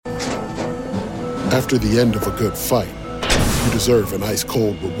After the end of a good fight, you deserve an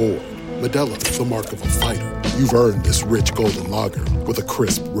ice-cold reward. Modelo is the mark of a fighter. You've earned this rich golden lager with a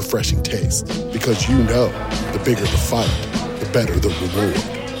crisp, refreshing taste. Because you know, the bigger the fight, the better the reward.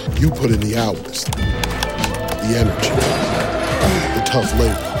 You put in the hours, the energy, the tough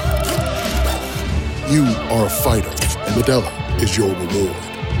labor. You are a fighter, and Modelo is your reward.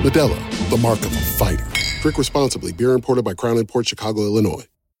 Modelo, the mark of a fighter. Drink responsibly. Beer imported by Crown Imports, Chicago, Illinois.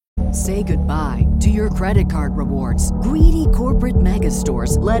 Say goodbye to your credit card rewards. Greedy corporate mega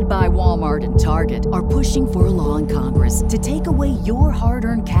stores, led by Walmart and Target, are pushing for a law in Congress to take away your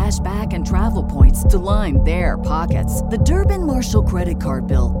hard-earned cash back and travel points to line their pockets. The Durbin-Marshall credit card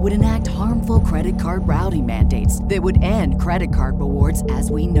bill would enact harmful credit card routing mandates that would end credit card rewards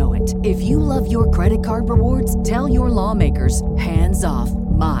as we know it. If you love your credit card rewards, tell your lawmakers, hands off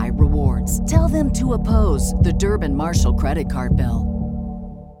my rewards. Tell them to oppose the Durbin-Marshall credit card bill.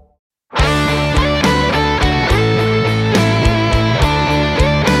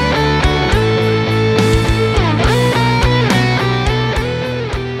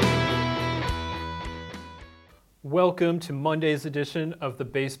 Welcome to Monday's edition of the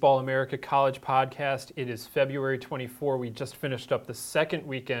Baseball America College Podcast. It is February 24. We just finished up the second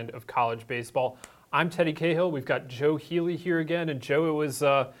weekend of college baseball. I'm Teddy Cahill. We've got Joe Healy here again. And Joe, it was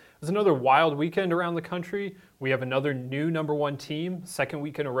another wild weekend around the country. We have another new number one team, second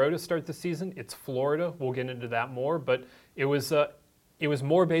week in a row to start the season. It's Florida. We'll get into that more. But it was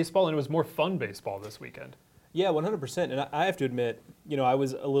more baseball, and it was more fun baseball this weekend. Yeah, 100%. And I have to admit, I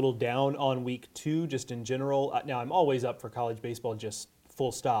was a little down on week 2 just in general. Now, I'm always up for college baseball, just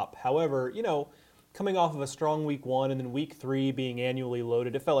full stop. However, coming off of a strong week 1 and then week 3 being annually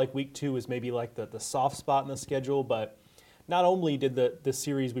loaded, it felt like week 2 was maybe like the soft spot in the schedule. But not only did the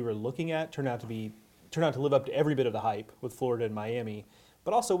series we were looking at turn out to live up to every bit of the hype with Florida and Miami,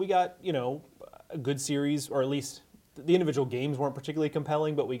 but also we got, a good series, or at least the individual games weren't particularly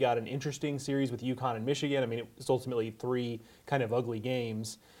compelling, but we got an interesting series with UConn and Michigan. I mean, it was ultimately 3 kind of ugly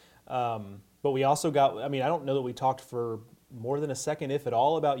games. But we also got, I don't know that we talked for more than a second, if at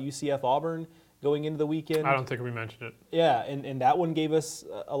all, about UCF Auburn going into the weekend. I don't think we mentioned it. Yeah, and that one gave us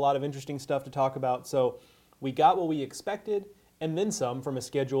a lot of interesting stuff to talk about. So we got what we expected, and then some, from a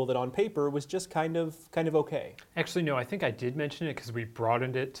schedule that on paper was just kind of okay. Actually, no, I think I did mention it because we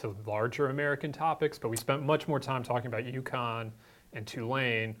broadened it to larger American topics, but we spent much more time talking about UConn and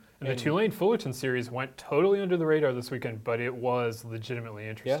Tulane. And the Tulane-Fullerton series went totally under the radar this weekend, but it was legitimately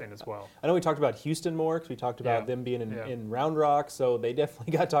interesting as well. I know we talked about Houston more because we talked about them being in Round Rock, so they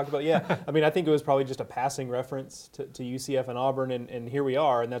definitely got talked about. Yeah, I think it was probably just a passing reference to UCF and Auburn, and here we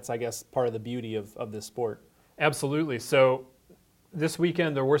are, and that's, I guess, part of the beauty of this sport. Absolutely. So this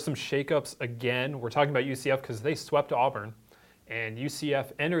weekend, there were some shakeups again. We're talking about UCF because they swept Auburn, and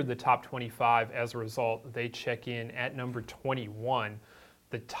UCF entered the top 25 as a result. They check in at number 21.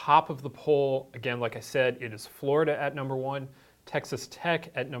 The top of the poll, again, like I said, it is Florida at number 1, Texas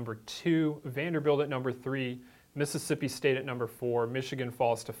Tech at number 2, Vanderbilt at number 3, Mississippi State at number 4, Michigan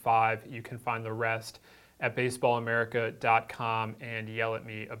falls to 5. You can find the rest at baseballamerica.com and yell at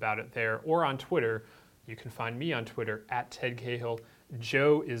me about it there, or on Twitter. You can find me on Twitter at Ted Cahill.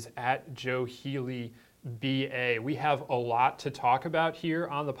 Joe is at Joe Healy BA. We have a lot to talk about here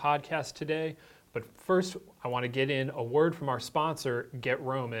on the podcast today, but first I want to get in a word from our sponsor, Get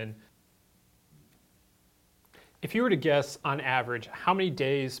Roman. If you were to guess on average how many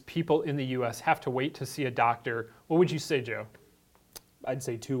days people in the U.S. have to wait to see a doctor, what would you say, Joe? I'd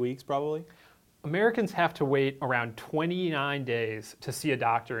say 2 weeks probably. Americans have to wait around 29 days to see a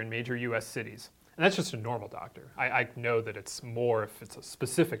doctor in major U.S. cities. And that's just a normal doctor. I know that it's more if it's a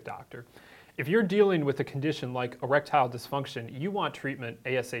specific doctor. If you're dealing with a condition like erectile dysfunction, you want treatment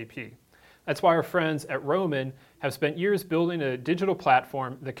ASAP. That's why our friends at Roman have spent years building a digital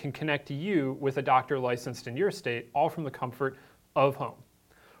platform that can connect you with a doctor licensed in your state, all from the comfort of home.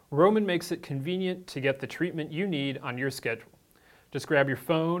 Roman makes it convenient to get the treatment you need on your schedule. Just grab your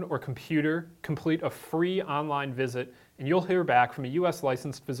phone or computer, complete a free online visit, and you'll hear back from a U.S.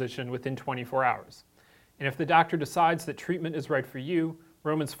 licensed physician within 24 hours. And if the doctor decides that treatment is right for you,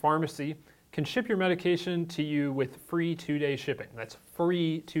 Roman's Pharmacy can ship your medication to you with free 2-day shipping. That's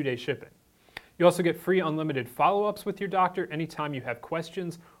free 2-day shipping. You also get free unlimited follow-ups with your doctor anytime you have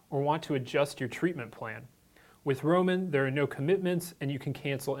questions or want to adjust your treatment plan. With Roman, there are no commitments and you can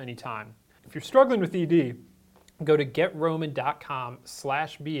cancel anytime. If you're struggling with ED, go to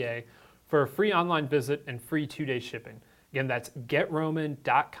getroman.com/BA for a free online visit and free 2-day shipping. Again, that's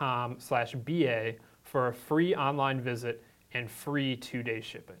getroman.com/BA for a free online visit and free 2-day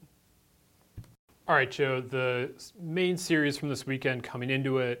shipping. All right, Joe, the main series from this weekend coming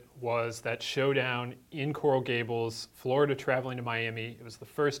into it was that showdown in Coral Gables, Florida traveling to Miami. It was the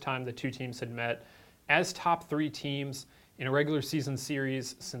first time the two teams had met as top three teams in a regular season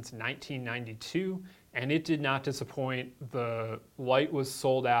series since 1992, and it did not disappoint. The light was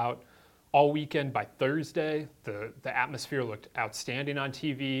sold out all weekend by Thursday. The atmosphere looked outstanding on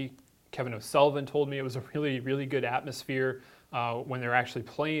TV. Kevin O'Sullivan told me it was a really, really good atmosphere when they were actually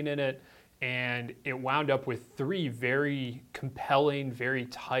playing in it. And it wound up with three very compelling, very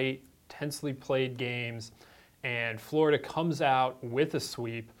tight, tensely played games. And Florida comes out with a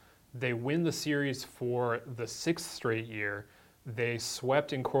sweep. They win the series for the sixth straight year. They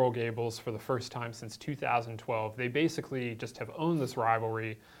swept in Coral Gables for the first time since 2012. They basically just have owned this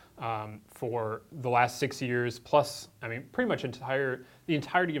rivalry for the last 6 years. Plus, I mean, pretty much the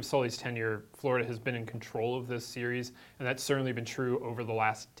entirety of Sully's tenure, Florida has been in control of this series, and that's certainly been true over the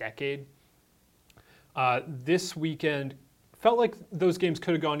last decade. This weekend felt like those games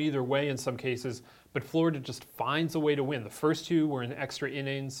could have gone either way in some cases, but Florida just finds a way to win. The first two were in extra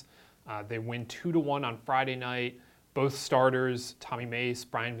innings. They win 2-1 on Friday night. Both starters, Tommy Mace,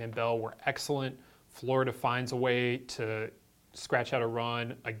 Brian Van Bell, were excellent. Florida finds a way to scratch out a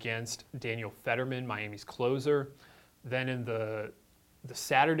run against Daniel Fetterman, Miami's closer. Then in the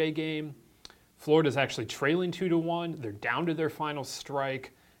Saturday game, Florida's actually trailing 2-1. They're down to their final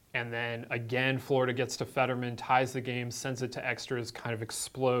strike. And then again, Florida gets to Fetterman, ties the game, sends it to extras, kind of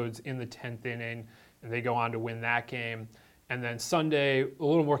explodes in the 10th inning, and they go on to win that game. And then Sunday, a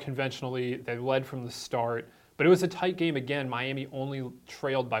little more conventionally, they led from the start, but it was a tight game again. Miami only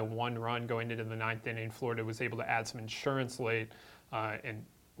trailed by 1 run going into the 9th inning. Florida was able to add some insurance late and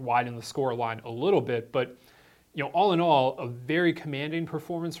widen the score line a little bit. But all in all, a very commanding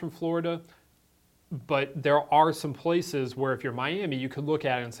performance from Florida. But there are some places where if you're Miami, you could look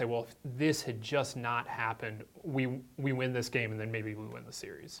at it and say, well, if this had just not happened, we win this game and then maybe we win the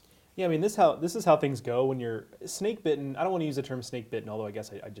series. Yeah, I mean, this is how things go when you're snake bitten. I don't want to use the term snake bitten, although I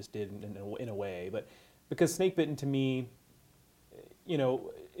guess I just did in a way. But because snake bitten to me,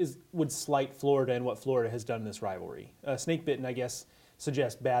 would slight Florida and what Florida has done in this rivalry. Snake bitten, I guess,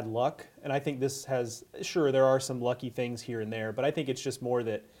 suggests bad luck, and I think this has. Sure, there are some lucky things here and there, but I think it's just more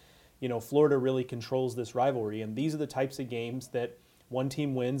that Florida really controls this rivalry, and these are the types of games that one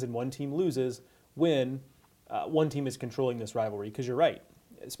team wins and one team loses when one team is controlling this rivalry. Because you're right,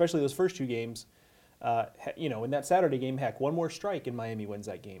 especially those first two games. In that Saturday game, heck, one more strike and Miami wins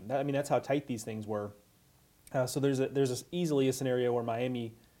that game. That's how tight these things were. So there's easily a scenario where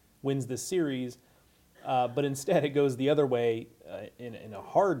Miami wins this series, but instead it goes the other way in a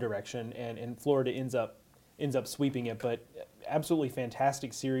hard direction, and Florida ends up sweeping it. But absolutely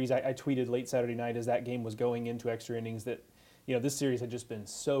fantastic series. I tweeted late Saturday night as that game was going into extra innings that this series had just been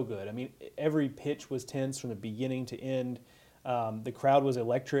so good. I mean, every pitch was tense from the beginning to end. The crowd was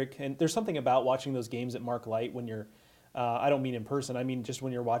electric, and there's something about watching those games at Mark Light when you're I don't mean in person, I mean just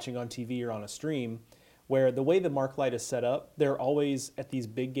when you're watching on TV or on a stream, where the way the Mark Light is set up, they're always at these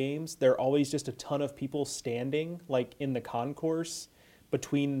big games, there are always just a ton of people standing like in the concourse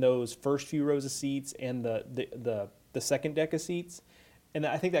between those first few rows of seats and the second deck of seats. And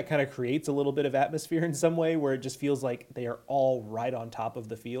I think that kind of creates a little bit of atmosphere in some way where it just feels like they are all right on top of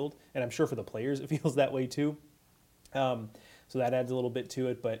the field. And I'm sure for the players it feels that way too. So that adds a little bit to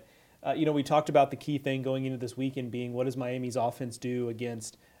it. But, we talked about the key thing going into this weekend being what does Miami's offense do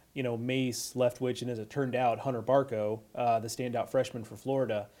against, Mace, Leftwich, and as it turned out, Hunter Barco, the standout freshman for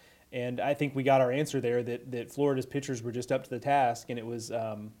Florida. And I think we got our answer there that Florida's pitchers were just up to the task, and it was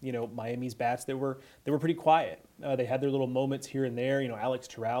Miami's bats that were pretty quiet. They had their little moments here and there. Alex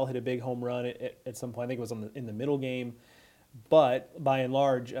Terrell hit a big home run at some point. I think it was in the middle game, but by and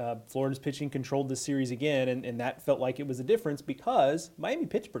large, Florida's pitching controlled this series again, and that felt like it was a difference because Miami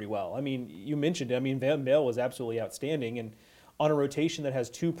pitched pretty well. I mean, you mentioned it. I mean, Van Bell was absolutely outstanding, and on a rotation that has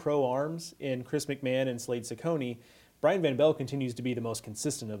 2 pro arms in Chris McMahon and Slade Ciccone, Brian Van Bell continues to be the most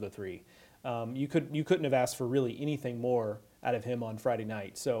consistent of the 3. You couldn't have asked for really anything more out of him on Friday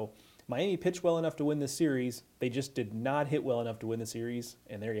night. So Miami pitched well enough to win this series. They just did not hit well enough to win the series,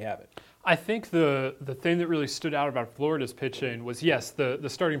 and there you have it. I think the thing that really stood out about Florida's pitching was, yes, the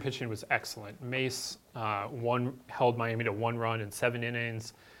starting pitching was excellent. Mace held Miami to 1 run in 7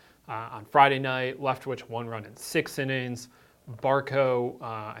 innings. On Friday night, Leftwich 1 run in 6 innings. Barco,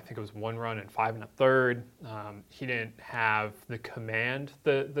 I think it was 1 run in 5 1/3. He didn't have the command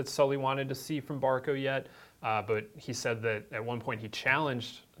that Sully wanted to see from Barco yet, but he said that at one point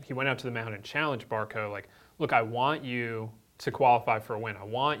he went out to the mound and challenged Barco, like, look, I want you to qualify for a win. I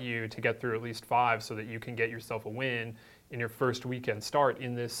want you to get through at least 5 so that you can get yourself a win in your first weekend start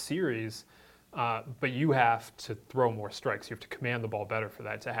in this series. But you have to throw more strikes. You have to command the ball better for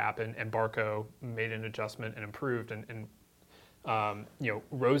that to happen. And Barco made an adjustment and improved and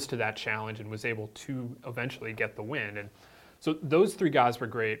rose to that challenge and was able to eventually get the win. And so those three guys were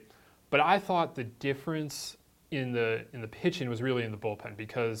great. But I thought the difference in the pitching was really in the bullpen,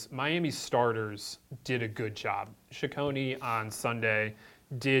 because Miami's starters did a good job. Ciccone on Sunday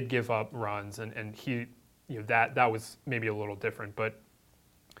did give up runs, and he, that was maybe a little different, but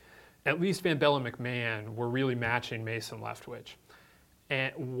at least Van Bell and McMahon were really matching Mason Leftwich.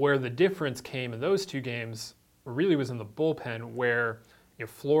 And where the difference came in those two games really was in the bullpen, where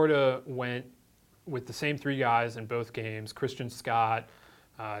Florida went with the same three guys in both games: Christian Scott,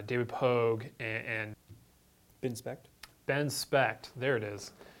 David Pogue, and Ben Specht. There it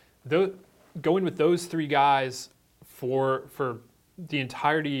is. Going with those three guys for the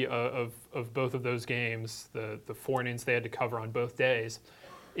entirety of both of those games, the 4 innings they had to cover on both days,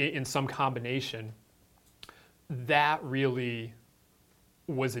 in some combination, that really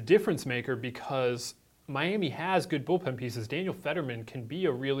was a difference maker, because Miami has good bullpen pieces. Daniel Fetterman can be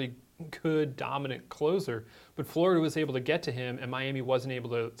a really good, dominant closer, but Florida was able to get to him, and Miami wasn't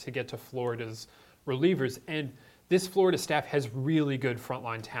able to get to Florida's relievers. And this Florida staff has really good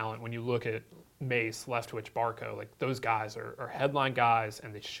frontline talent. When you look at Mace, Leftwich, Barco, like those guys are headline guys,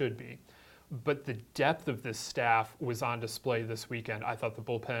 and they should be. But the depth of this staff was on display this weekend. I thought the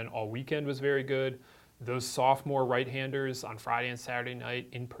bullpen all weekend was very good. Those sophomore right-handers on Friday and Saturday night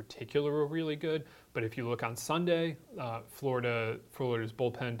in particular were really good. But if you look on Sunday, Florida's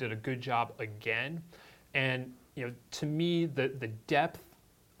bullpen did a good job again. And to me, the depth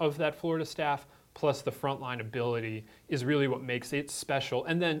of that Florida staff plus the frontline ability is really what makes it special.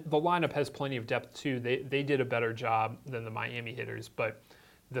 And then the lineup has plenty of depth too. They did a better job than the Miami hitters, but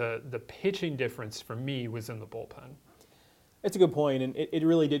the pitching difference for me was in the bullpen. It's a good point, and it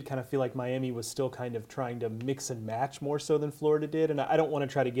really did kind of feel like Miami was still kind of trying to mix and match more so than Florida did. And I don't want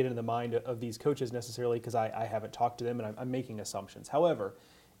to try to get into the mind of these coaches necessarily, because I haven't talked to them and I'm making assumptions. However,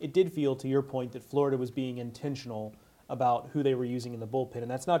 it did feel, to your point, that Florida was being intentional about who they were using in the bullpen. And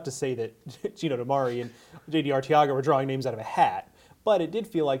that's not to say that Gino DiMari and J.D. Arteaga were drawing names out of a hat, but it did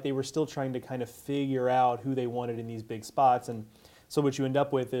feel like they were still trying to kind of figure out who they wanted in these big spots. And so what you end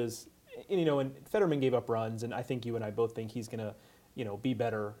up with is, and Fetterman gave up runs, and I think you and I both think he's going to, be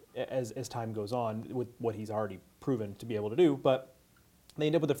better as time goes on with what he's already proven to be able to do. But they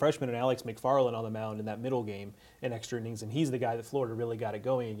end up with a freshman and Alex McFarland on the mound in that middle game in extra innings, and he's the guy that Florida really got it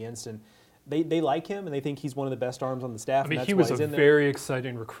going against. And they like him, and they think he's one of the best arms on the staff. I mean, he was a very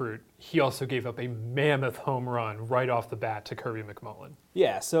exciting recruit. He also gave up a mammoth home run right off the bat to Kirby McMullen.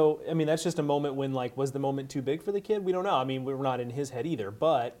 Yeah, so, I mean, that's just a moment when, was the moment too big for the kid? We don't know. I mean, we're not in his head either.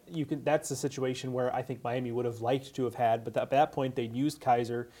 But that's a situation where I think Miami would have liked to have had. But at that point, they'd used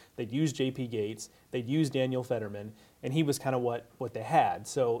Kaiser, they'd used J.P. Gates, they'd used Daniel Fetterman, and he was kind of what they had.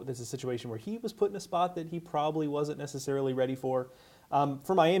 So this is a situation where he was put in a spot that he probably wasn't necessarily ready for.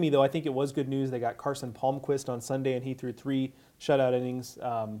 For Miami, though, I think it was good news. They got Carson Palmquist on Sunday, and he threw 3 shutout innings,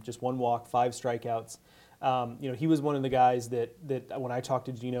 just 1 walk, 5 strikeouts. He was one of the guys that when I talked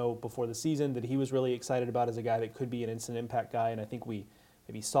to Gino before the season, that he was really excited about as a guy that could be an instant impact guy, and I think we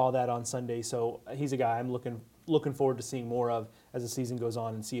maybe saw that on Sunday. So he's a guy I'm looking forward to seeing more of as the season goes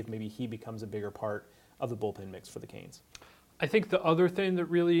on, and see if maybe he becomes a bigger part of the bullpen mix for the Canes. I think the other thing that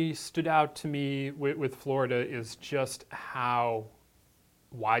really stood out to me with Florida is just how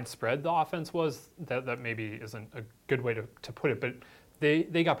widespread the offense was. That maybe isn't a good way to put it, but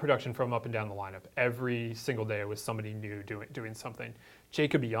they got production from up and down the lineup. Every single day it was somebody new doing something.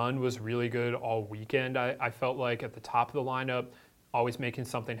 Jacob Young was really good all weekend. I felt like at the top of the lineup, always making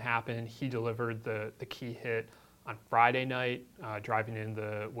something happen. He delivered the key hit on Friday night, driving in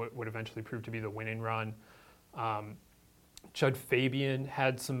what would eventually prove to be the winning run. Judd Fabian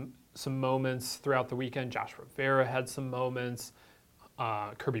had some moments throughout the weekend. Josh Rivera had some moments.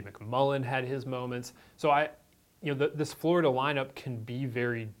 Kirby McMullen had his moments. So this Florida lineup can be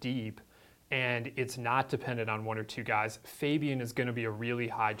very deep, and it's not dependent on 1 or 2 guys. Fabian is going to be a really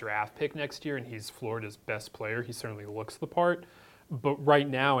high draft pick next year, and he's Florida's best player. He certainly looks the part. But right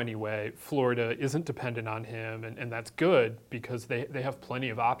now, anyway, Florida isn't dependent on him, and that's good because they have plenty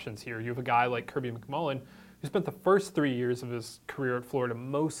of options here. You have a guy like Kirby McMullen who spent the first 3 years of his career at Florida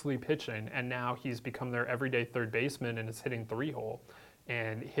mostly pitching, and now he's become their everyday third baseman and is hitting 3-hole.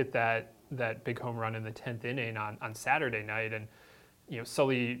 And hit that big home run in the 10th inning on Saturday night. And,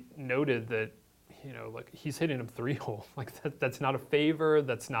 Sully noted that, he's hitting him 3-hole. That's not a favor.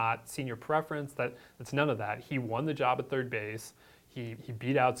 That's not senior preference. That's none of that. He won the job at third base. He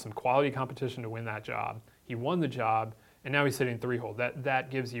beat out some quality competition to win that job. He won the job, and now he's hitting 3-hole.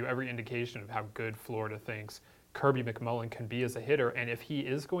 That gives you every indication of how good Florida thinks Kirby McMullen can be as a hitter, and if he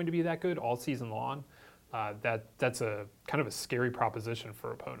is going to be that good all season long, that's a kind of a scary proposition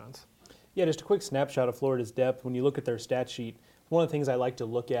for opponents. Yeah, just a quick snapshot of Florida's depth. When you look at their stat sheet, one of the things I like to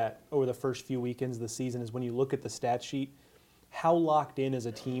look at over the first few weekends of the season is when you look at the stat sheet, how locked in is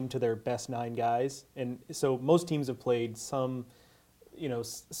a team to their best 9 guys? And so most teams have played somewhere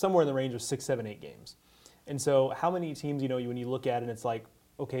in the range of 6, 7, 8 games. And so how many teams, when you look at it and it's like,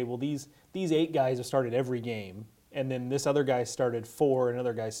 okay, well, these 8 guys have started every game, and then this other guy started 4, and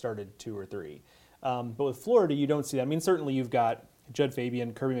another guy started 2 or 3. But with Florida, you don't see that. I mean, certainly you've got Judd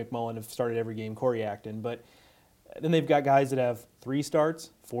Fabian, Kirby McMullen have started every game, Corey Acton, but then they've got guys that have 3 starts,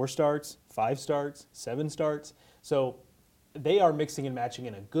 4 starts, 5 starts, 7 starts. So they are mixing and matching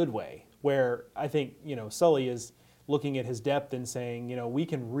in a good way, where I think, Sully is looking at his depth and saying, we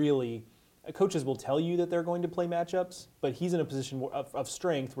can really, coaches will tell you that they're going to play matchups, but he's in a position of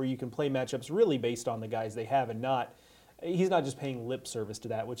strength where you can play matchups really based on the guys they have, and he's not just paying lip service to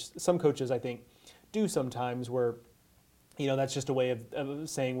that, which some coaches, I think, do sometimes, where that's just a way of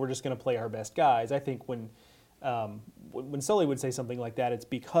saying we're just going to play our best guys. I think when Sully would say something like that, it's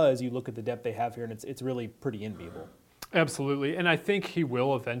because you look at the depth they have here, and it's really pretty enviable. Absolutely, and I think he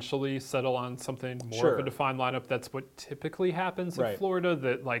will eventually settle on something more of a defined lineup. That's what typically happens in Florida,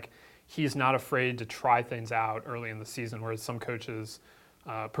 that he's not afraid to try things out early in the season, whereas some coaches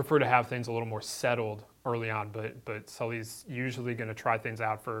prefer to have things a little more settled early on, but Sully's usually going to try things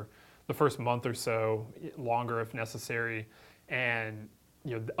out for the first month or so, longer if necessary, and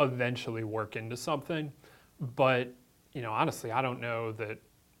eventually work into something. But honestly, I don't know that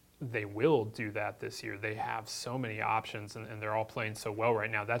they will do that this year. They have so many options, and they're all playing so well right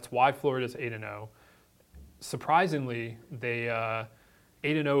now. That's why Florida's 8-0. Surprisingly, they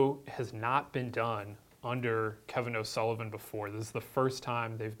 8-0 has not been done under Kevin O'Sullivan before. This is the first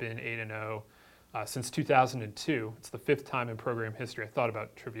time they've been 8-0 since 2002. It's the 5th time in program history. I thought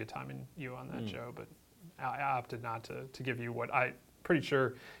about trivia timing you on that, Joe, but I opted not to give you what I'm pretty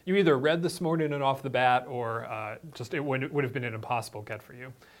sure you either read this morning and off the bat, or just it would have been an impossible get for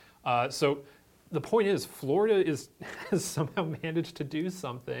you. So the point is, Florida has somehow managed to do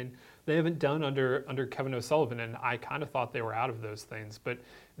something they haven't done under Kevin O'Sullivan, and I kind of thought they were out of those things. But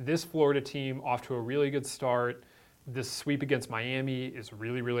this Florida team off to a really good start. This sweep against Miami is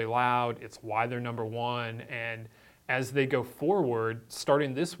really, really loud. It's why they're number 1. And as they go forward,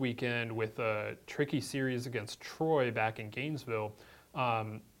 starting this weekend with a tricky series against Troy back in Gainesville,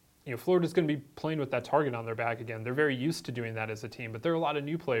 Florida's going to be playing with that target on their back again. They're very used to doing that as a team, but there are a lot of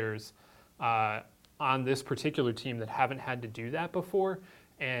new players on this particular team that haven't had to do that before,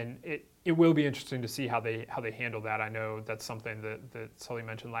 and it will be interesting to see how they handle that. I know that's something that Sully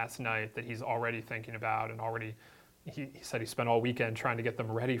mentioned last night that he's already thinking about, and already he said he spent all weekend trying to get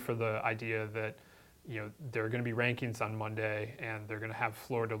them ready for the idea that there are going to be rankings on Monday, and they're going to have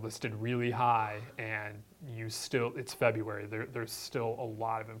Florida listed really high, and it's February. There's still a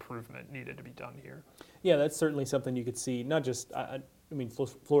lot of improvement needed to be done here. Yeah, that's certainly something you could see, not just,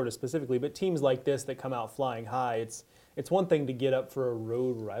 Florida specifically, but teams like this that come out flying high. It's one thing to get up for a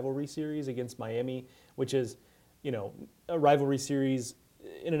road rivalry series against Miami, which is, a rivalry series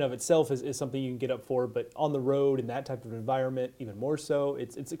in and of itself is something you can get up for, but on the road in that type of environment, even more so,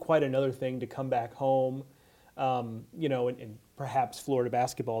 it's quite another thing to come back home. And perhaps Florida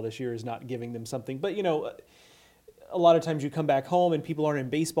basketball this year is not giving them something, but a lot of times you come back home and people aren't in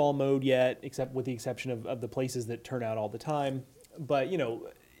baseball mode yet, except with the exception of the places that turn out all the time. But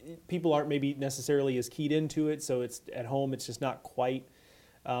people aren't maybe necessarily as keyed into it, so it's at home. It's just not quite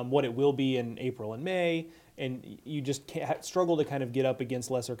what it will be in April and May. And you just struggle to kind of get up against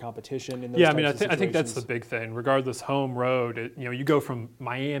lesser competition in those types of I think that's the big thing. Regardless, home, road, you go from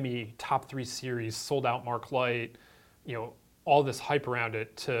Miami, top 3 series, sold out Mark Light, all this hype around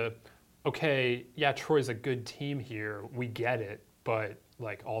it, to, okay, yeah, Troy's a good team here. We get it, but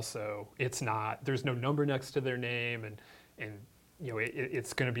also it's not. There's no number next to their name, and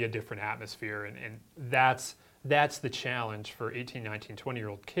it's going to be a different atmosphere, and that's the challenge for 18, 19,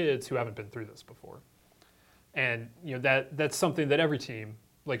 20-year-old kids who haven't been through this before. And that's something that every team,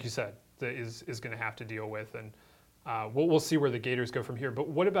 like you said, is going to have to deal with. And we'll see where the Gators go from here. But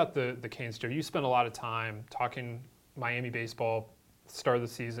what about the Canes, Joe? You spent a lot of time talking Miami baseball, start of the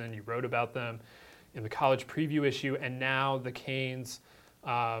season. You wrote about them in the college preview issue, and now the Canes,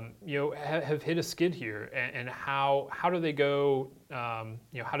 have hit a skid here. And how do they go? How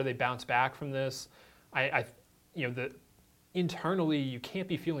do they bounce back from this? Internally, you can't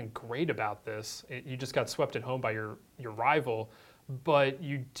be feeling great about this. You just got swept at home by your rival, but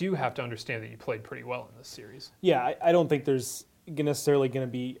you do have to understand that you played pretty well in this series. Yeah, I don't think there's necessarily going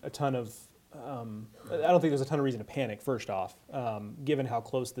to be a ton of. I don't think there's a ton of reason to panic. First off, given how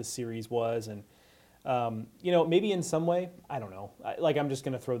close this series was, and maybe in some way, I don't know. I'm just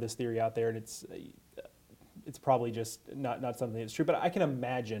going to throw this theory out there, and it's probably just not something that's true. But I can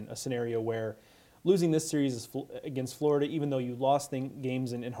imagine a scenario where losing this series against Florida, even though you lost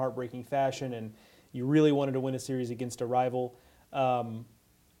games in heartbreaking fashion, and you really wanted to win a series against a rival. I'll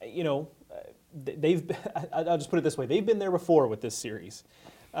just put it this way: they've been there before with this series,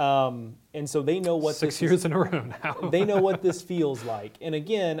 and so they know what 6 years in a row now. They know what this feels like. And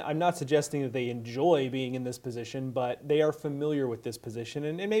again, I'm not suggesting that they enjoy being in this position, but they are familiar with this position,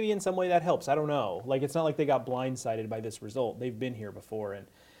 and maybe in some way that helps. I don't know. It's not like they got blindsided by this result. They've been here before, and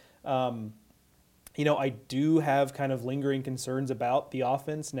I do have kind of lingering concerns about the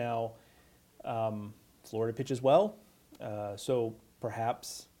offense now. Florida pitches well, so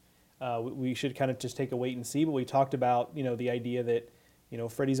perhaps we should kind of just take a wait and see. But we talked about the idea that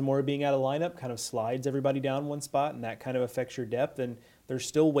Freddie Zamora being out of lineup kind of slides everybody down one spot, and that kind of affects your depth. And they're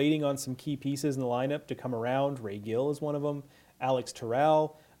still waiting on some key pieces in the lineup to come around. Ray Gill is one of them. Alex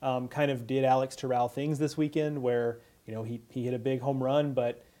Terrell kind of did Alex Terrell things this weekend, where he hit a big home run,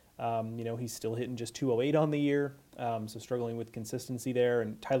 but he's still hitting just 208 on the year, so struggling with consistency there.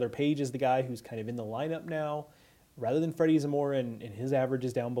 And Tyler Page is the guy who's kind of in the lineup now, rather than Freddie Zamora, and his average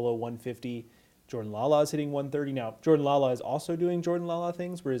is down below 150. Jordan Lala is hitting 130. Now, Jordan Lala is also doing Jordan Lala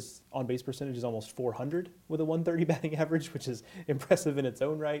things, where his on-base percentage is almost 400 with a 130 batting average, which is impressive in its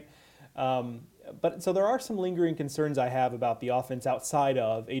own right. But so there are some lingering concerns I have about the offense outside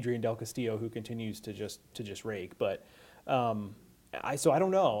of Adrian Del Castillo, who continues to just rake. But I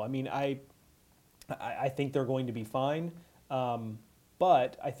don't know. I mean, I think they're going to be fine,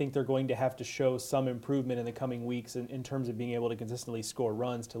 but I think they're going to have to show some improvement in the coming weeks in terms of being able to consistently score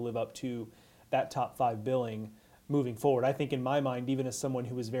runs to live up to that top 5 billing moving forward. I think in my mind, even as someone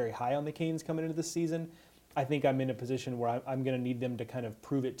who was very high on the Canes coming into this season, I think I'm in a position where I'm going to need them to kind of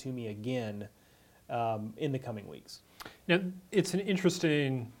prove it to me again in the coming weeks. Now, it's an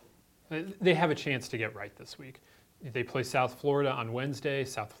interesting. They have a chance to get right this week. They play South Florida on Wednesday.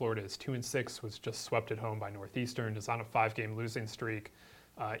 South Florida is 2-6, was just swept at home by Northeastern, is on a 5-game losing streak.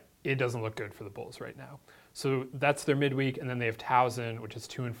 It doesn't look good for the Bulls right now. So that's their midweek, and then they have Towson, which is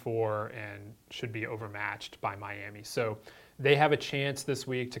 2-4 and should be overmatched by Miami. So they have a chance this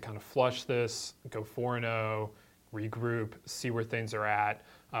week to kind of flush this, go 4-0, regroup, see where things are at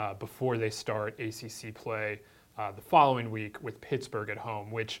before they start ACC play the following week with Pittsburgh at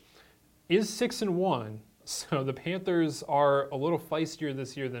home, which is 6-1. So the Panthers are a little feistier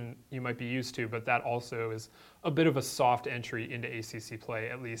this year than you might be used to, but that also is a bit of a soft entry into ACC play,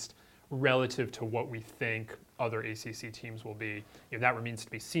 at least relative to what we think other ACC teams will be. That remains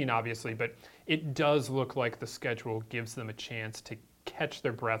to be seen, obviously, but it does look like the schedule gives them a chance to catch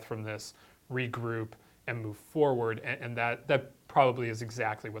their breath from this, regroup, and move forward, and that probably is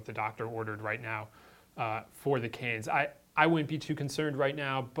exactly what the doctor ordered right now for the Canes. I wouldn't be too concerned right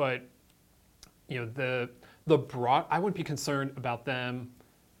now, but I wouldn't be concerned about them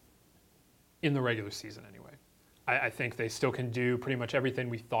in the regular season anyway. I think they still can do pretty much everything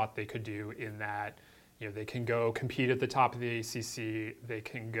we thought they could do, in that they can go compete at the top of the ACC. They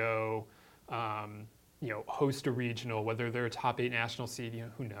can go host a regional, whether they're a top 8 national seed.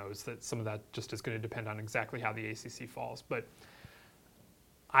 Who knows? That some of that just is going to depend on exactly how the ACC falls. But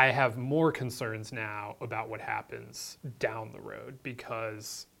I have more concerns now about what happens down the road,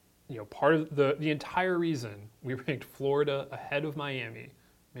 because part of the entire reason we ranked Florida ahead of Miami,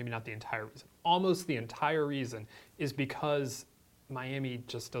 maybe not the entire reason, almost the entire reason, is because Miami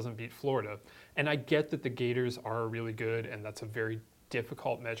just doesn't beat Florida. And I get that the Gators are really good, and that's a very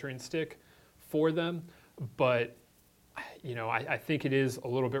difficult measuring stick for them, but I think it is a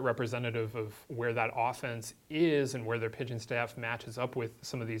little bit representative of where that offense is and where their pitching staff matches up with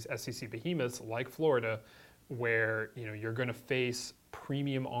some of these SEC behemoths like Florida, where you're going to face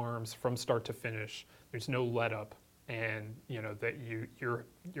premium arms from start to finish. There's no let up, and that your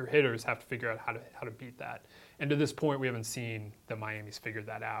hitters have to figure out how to beat that. And to this point, we haven't seen the Miami's figured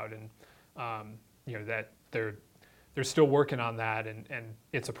that out, and that they're still working on that, and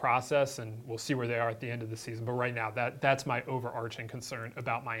it's a process, and we'll see where they are at the end of the season. But right now, that's my overarching concern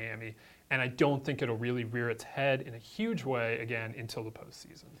about Miami, and I don't think it'll really rear its head in a huge way again until the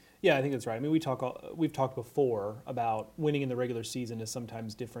postseason. Yeah, I think that's right. I mean, we've talked before about winning in the regular season is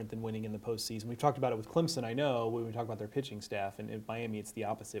sometimes different than winning in the postseason. We've talked about it with Clemson, I know, when we talk about their pitching staff, and in Miami it's the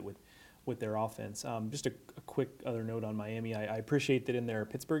opposite with their offense. Just a quick other note on Miami. I appreciate that in their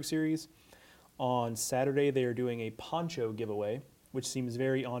Pittsburgh series, on Saturday they are doing a poncho giveaway which seems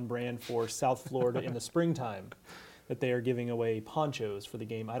very on brand for South Florida in the springtime, that they are giving away ponchos for the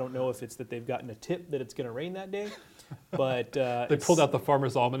game. I don't know if it's that they've gotten a tip that it's going to rain that day, but they pulled out the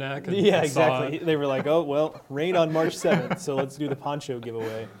Farmer's Almanac. And yeah, exactly. They were like, oh, well, rain on March 7th, so let's do the poncho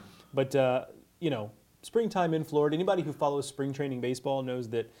giveaway. But, springtime in Florida, anybody who follows spring training baseball knows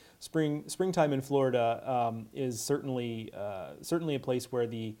that springtime in Florida is certainly a place where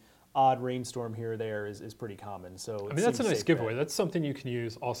the odd rainstorm here or there is pretty common. So that's a nice giveaway. That's something you can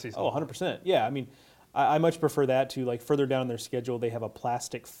use all season. Oh, 100%. Yeah, I much prefer that to, like, further down their schedule, they have a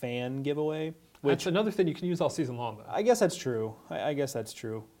plastic fan giveaway. That's another thing you can use all season long, though. I guess that's true. I guess that's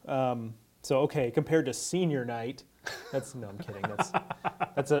true. Okay, compared to senior night, I'm kidding.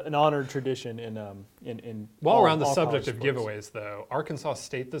 That's an honored tradition in While all, we're on the all subject of sports. giveaways, though, Arkansas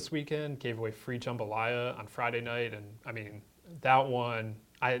State this weekend gave away free jambalaya on Friday night, and that one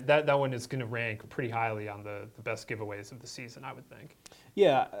is going to rank pretty highly on the best giveaways of the season, I would think.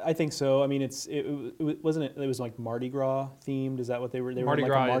 Yeah, I think so. It was like Mardi Gras themed. Is that what they were? They Mardi were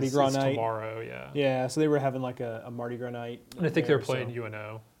Gras like a Mardi Gras night tomorrow, yeah. Yeah, so they were having like a Mardi Gras night. And I think they were playing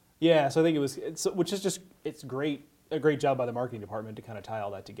UNO. Yeah, so I think it's great. A great job by the marketing department to kind of tie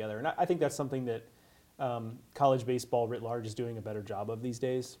all that together. And I think that's something that college baseball writ large is doing a better job of these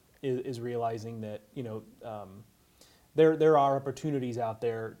days, is realizing that, there are opportunities out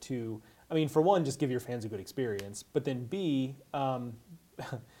there to, for one, just give your fans a good experience, but then B,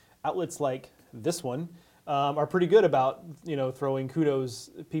 outlets like this one are pretty good about, throwing kudos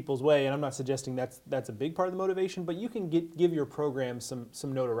people's way. And I'm not suggesting that's a big part of the motivation, but you can give your program some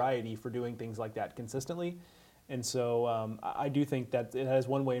notoriety for doing things like that consistently. And so I do think that it has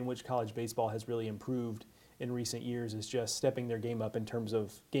one way in which college baseball has really improved in recent years is just stepping their game up in terms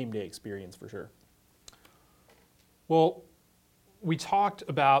of game day experience for sure. Well, we talked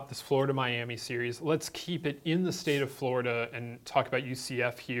about this Florida-Miami series. Let's keep it in the state of Florida and talk about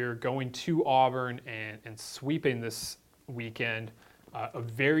UCF here, going to Auburn and sweeping this weekend. A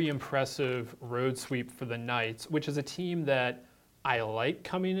very impressive road sweep for the Knights, which is a team that I like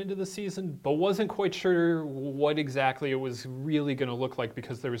coming into the season, but wasn't quite sure what exactly it was really going to look like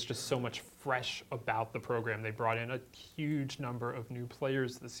because there was just so much fresh about the program. They brought in a huge number of new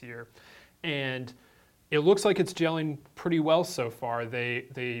players this year, and it looks like it's gelling pretty well so far.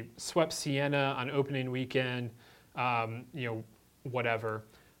 They swept Siena on opening weekend. Whatever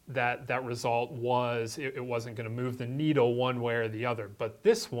that result was, it wasn't going to move the needle one way or the other. But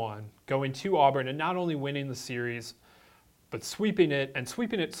this one, going to Auburn and not only winning the series, but sweeping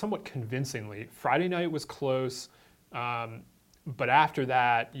it somewhat convincingly. Friday night was close, but after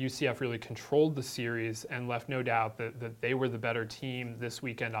that, UCF really controlled the series and left no doubt that they were the better team this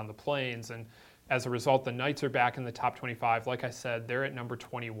weekend on the Plains. And as a result, the Knights are back in the top 25. Like I said, they're at number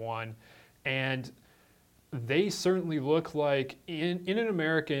 21. And they certainly look like, in an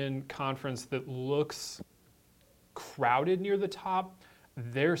American conference that looks crowded near the top,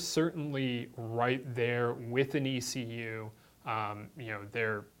 they're certainly right there with an ECU.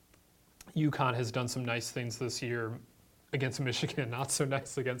 UConn has done some nice things this year against Michigan, not so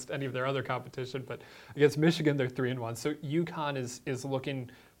nice against any of their other competition, but against Michigan, they're 3-1. So UConn is looking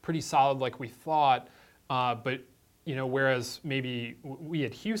pretty solid like we thought, but whereas maybe we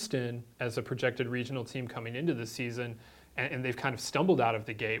had Houston as a projected regional team coming into the season, and they've kind of stumbled out of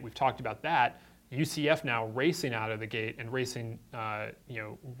the gate. We've talked about that. UCF now racing out of the gate and racing,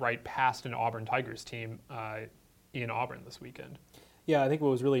 right past an Auburn Tigers team in Auburn this weekend. Yeah, I think what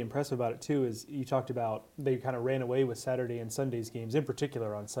was really impressive about it too is you talked about they kind of ran away with Saturday and Sunday's games, in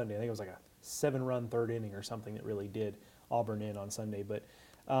particular on Sunday. I think it was like a 7-run third inning or something that really did Auburn in on Sunday. But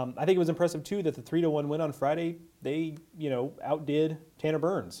I think it was impressive too that the 3-1 win on Friday, they outdid Tanner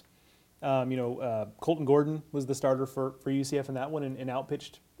Burns. Colton Gordon was the starter for UCF in that one and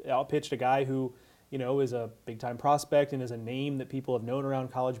outpitched a guy who is a big time prospect and is a name that people have known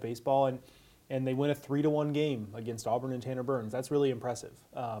around college baseball, and they win a 3-1 game against Auburn and Tanner Burns. That's really impressive.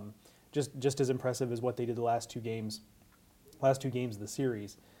 Just as impressive as what they did the last two games of the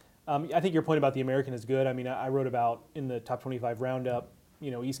series. I think your point about the American is good. I wrote about in the top 25 roundup,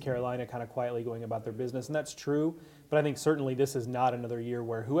 East Carolina kind of quietly going about their business, and that's true. But I think certainly this is not another year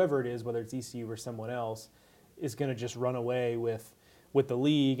where whoever it is, whether it's ECU or someone else, is going to just run away with the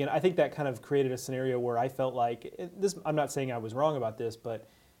league. And I think that kind of created a scenario where I felt like this. I'm not saying I was wrong about this, but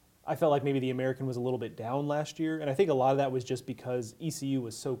I felt like maybe the American was a little bit down last year, and I think a lot of that was just because ECU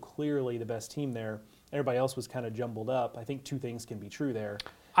was so clearly the best team there. Everybody else was kind of jumbled up. I think two things can be true there.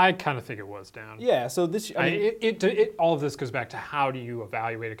 I kind of think it was down. Yeah. So this, all of this goes back to how do you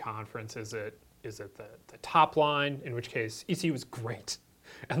evaluate a conference? Is it the top line, in which case ECU was great,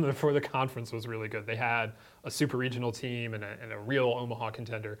 and for the conference was really good. They had a super regional team and a real Omaha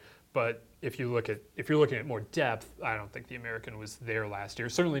contender. But if you're looking at more depth, I don't think the American was there last year.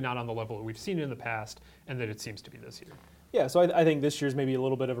 Certainly not on the level that we've seen in the past, and that it seems to be this year. Yeah, so I think this year's maybe a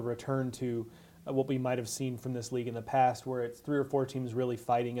little bit of a return to what we might have seen from this league in the past, where it's 3 or 4 teams really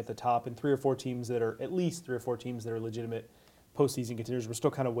fighting at the top, and 3 or 4 teams that are at least 3 or 4 teams that are legitimate postseason contenders. We're still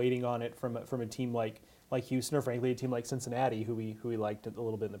kind of waiting on it from a team like Houston, or frankly a team like Cincinnati, who we liked a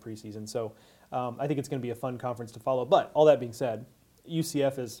little bit in the preseason. So I think it's going to be a fun conference to follow. But all that being said,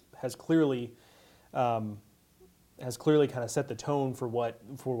 UCF has clearly kind of set the tone for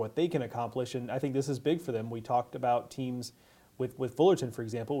what they can accomplish, and I think this is big for them. We talked about teams with Fullerton, for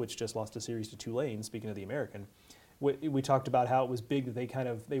example, which just lost a series to Tulane. Speaking of the American, we talked about how it was big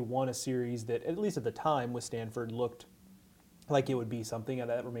that they won a series that, at least at the time with Stanford, looked like it would be something, and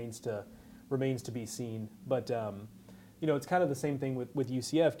that remains to be seen. But it's kind of the same thing with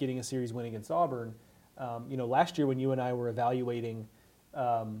UCF getting a series win against Auburn. Last year when you and I were evaluating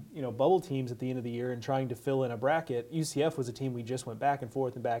bubble teams at the end of the year and trying to fill in a bracket, UCF was a team we just went back and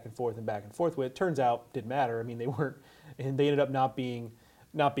forth and back and forth and back and forth with. Turns out didn't matter. I mean, they ended up not being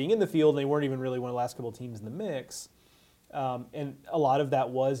in the field, and they weren't even really one of the last couple of teams in the mix. And a lot of that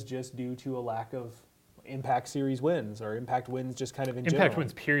was just due to a lack of impact series wins, or impact wins just kind of in general. Impact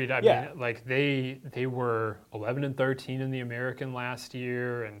wins, period. I mean, like they were 11-13 in the American last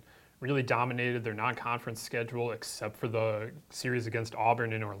year, and really dominated their non-conference schedule except for the series against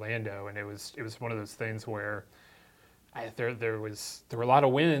Auburn in Orlando, and it was one of those things where there were a lot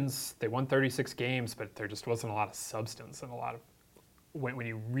of wins. They won 36 games, but there just wasn't a lot of substance and a lot of when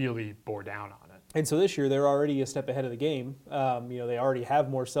you really bore down on it. And so this year they're already a step ahead of the game. They already have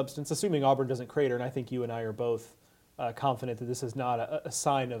more substance, assuming Auburn doesn't crater, and I think you and I are both confident that this is not a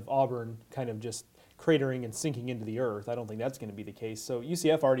sign of Auburn kind of just cratering and sinking into the earth. I don't think that's going to be the case. So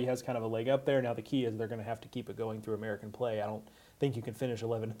UCF already has kind of a leg up there. Now the key is they're going to have to keep it going through American play. I don't think you can finish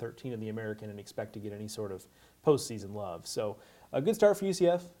 11-13 in the American and expect to get any sort of postseason love. So a good start for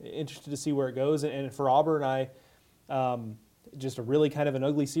UCF. Interested to see where it goes. And for Auburn, just a really kind of an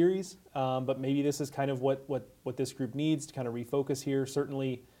ugly series. But maybe this is kind of what this group needs to kind of refocus here.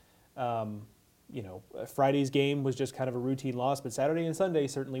 Certainly, Friday's game was just kind of a routine loss, but Saturday and Sunday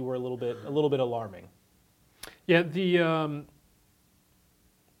certainly were a little bit alarming. Yeah, the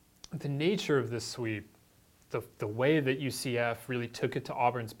nature of this sweep, the way that UCF really took it to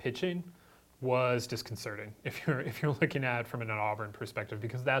Auburn's pitching was disconcerting. If you're looking at it from an Auburn perspective,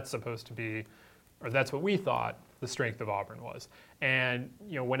 because that's supposed to be, or that's what we thought the strength of Auburn was. And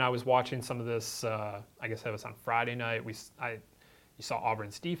when I was watching some of this, I guess that was on Friday night, you saw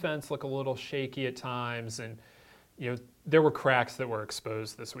Auburn's defense look a little shaky at times, and there were cracks that were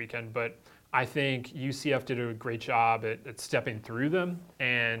exposed this weekend. But I think UCF did a great job at stepping through them,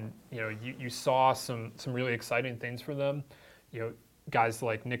 and you saw some really exciting things for them. Guys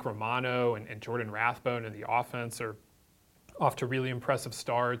like Nick Romano and Jordan Rathbone in the offense are off to really impressive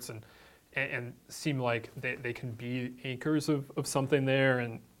starts, and seem like they can be anchors of something there.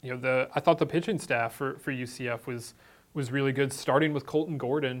 And I thought the pitching staff for UCF was really good, starting with Colton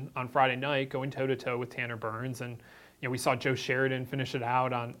Gordon on Friday night, going toe-to-toe with Tanner Burns. And we saw Joe Sheridan finish it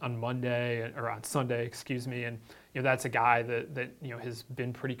out on Monday, or on Sunday, excuse me. And that's a guy that has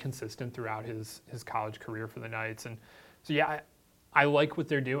been pretty consistent throughout his college career for the Knights. And so I like what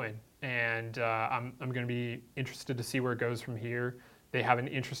they're doing, and I'm going to be interested to see where it goes from here. They have an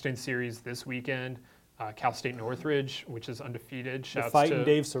interesting series this weekend. Cal State Northridge, which is undefeated.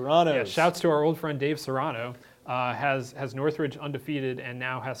 Dave Serrano. Yeah, shouts to our old friend Dave Serrano. Has Northridge undefeated and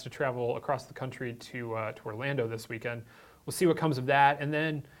now has to travel across the country to Orlando this weekend. We'll see what comes of that. And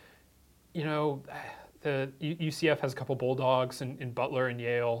then, the UCF has a couple Bulldogs in Butler and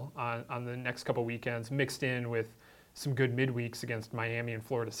Yale on the next couple weekends, mixed in with some good midweeks against Miami and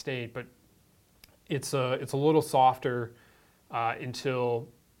Florida State. But it's a little softer until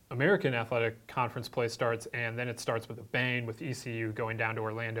American Athletic Conference play starts, and then it starts with a bang with ECU going down to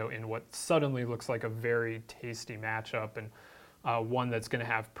Orlando in what suddenly looks like a very tasty matchup, and one that's going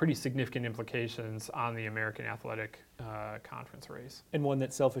to have pretty significant implications on the American Athletic Conference race. And one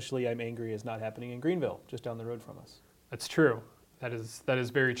that selfishly I'm angry is not happening in Greenville, just down the road from us. That's true. That is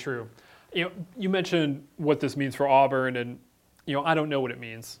very true. You mentioned what this means for Auburn, and I don't know what it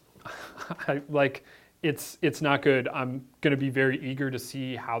means. It's not good. I'm going to be very eager to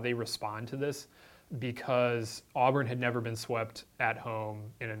see how they respond to this, because Auburn had never been swept at home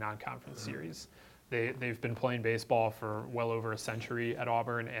in a non-conference series. They've been playing baseball for well over a century at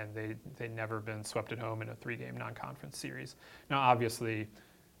Auburn, and they've never been swept at home in a 3-game non-conference series. Now, obviously,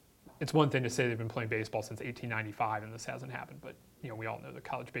 it's one thing to say they've been playing baseball since 1895 and this hasn't happened, but we all know that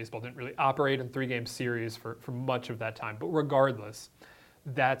college baseball didn't really operate in 3-game series for much of that time. But regardless,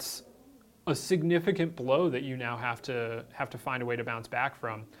 that's a significant blow that you now have to find a way to bounce back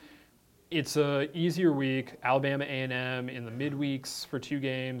from. It's a easier week. Alabama A&M in the midweeks for 2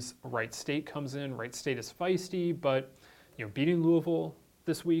 games. Wright State comes in. Wright State is feisty, but beating Louisville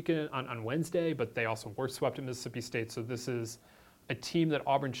this weekend on Wednesday, but they also were swept at Mississippi State. So this is a team that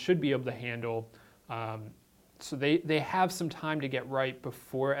Auburn should be able to handle. So they have some time to get right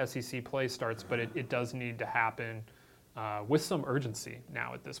before SEC play starts, but it does need to happen with some urgency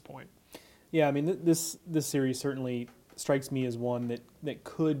now at this point. Yeah, I mean, this series certainly strikes me as one that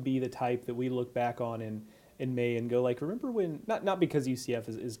could be the type that we look back on in May and go like, remember when, not because UCF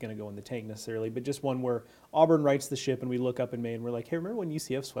is going to go in the tank necessarily, but just one where Auburn rights the ship and we look up in May and we're like, hey, remember when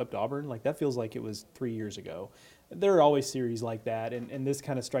UCF swept Auburn? Like, that feels like it was 3 years ago. There are always series like that, and this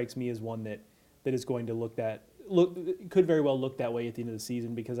kind of strikes me as one that is going to could very well look that way at the end of the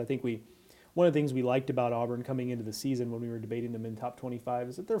season, because I think one of the things we liked about Auburn coming into the season when we were debating them in top 25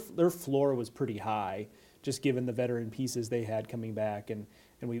 is that their floor was pretty high, just given the veteran pieces they had coming back, and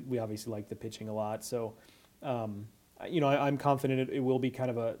we obviously like the pitching a lot. So, I'm confident it will be kind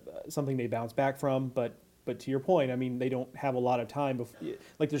of something they bounce back from. But to your point, I mean, they don't have a lot of time.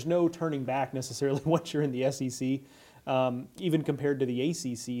 There's no turning back necessarily once you're in the SEC. Even compared to the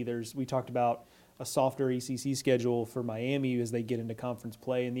ACC, we talked about a softer ACC schedule for Miami as they get into conference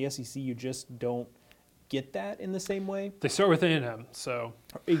play. In the SEC, you just don't get that in the same way. They start with A&M, so.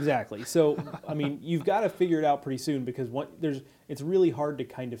 Exactly. So, I mean, you've got to figure it out pretty soon, because it's really hard to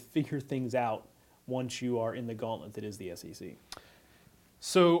kind of figure things out once you are in the gauntlet that is the SEC.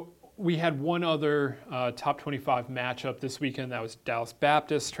 So we had one other top 25 matchup this weekend. That was Dallas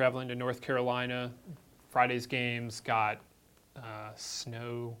Baptist traveling to North Carolina. Friday's games got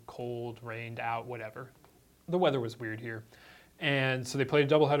snow, cold, rained out, whatever. The weather was weird here. And so they played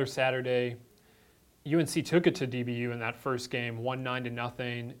a doubleheader Saturday. UNC took it to DBU in that first game, won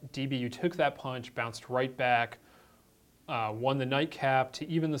 9-0. DBU took that punch, bounced right back, won the nightcap to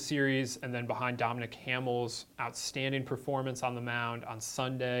even the series, and then behind Dominic Hamill's outstanding performance on the mound on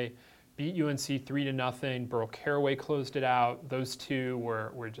Sunday, beat UNC 3-0. Burl Caraway closed it out. Those two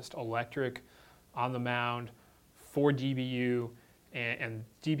were just electric on the mound for DBU, and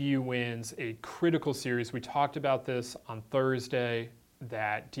DBU wins a critical series. We talked about this on Thursday,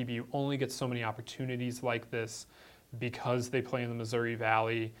 that DBU only gets so many opportunities like this because they play in the Missouri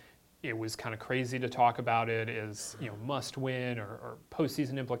Valley. It was kind of crazy to talk about it as must win or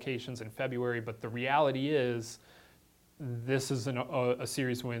postseason implications in February, but the reality is this is a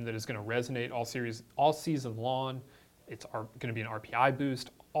series win that is going to resonate all season long. It's going to be an RPI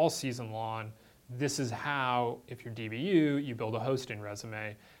boost all season long. This is how, if you're DBU, you build a hosting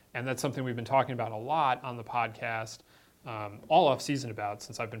resume. And that's something we've been talking about a lot on the podcast all off season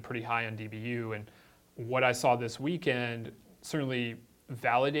since I've been pretty high on DBU. And what I saw this weekend certainly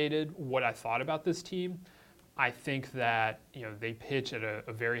validated what I thought about this team. I think that they pitch at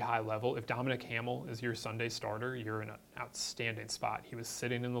a very high level. If Dominic Hamill is your Sunday starter, you're in an outstanding spot. He was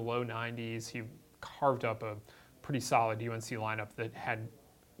sitting in the low 90s. He carved up a pretty solid UNC lineup that had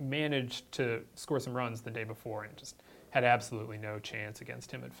managed to score some runs the day before and just had absolutely no chance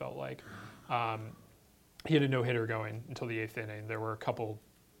against him, it felt like. He had a no-hitter going until the 8th inning. There were a couple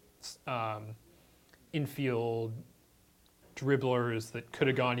infield dribblers that could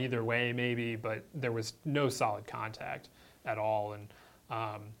have gone either way maybe, but there was no solid contact at all. And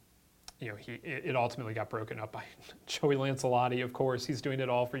it ultimately got broken up by Joey Lancelotti, of course. He's doing it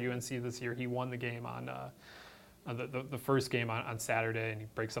all for UNC this year. He won the game on the first game on Saturday, and he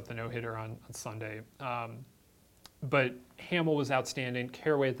breaks up the no-hitter on Sunday. But Hamill was outstanding.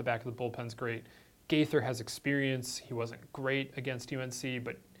 Caraway at the back of the bullpen's great. Gaither has experience. He wasn't great against UNC,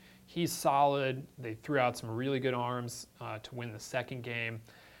 but he's solid. They threw out some really good arms to win the second game.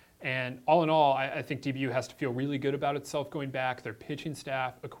 And all in all, I think DBU has to feel really good about itself going back. Their pitching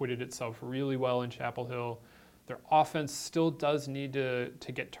staff acquitted itself really well in Chapel Hill. Their offense still does need to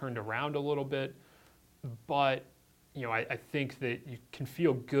get turned around a little bit, but I think that you can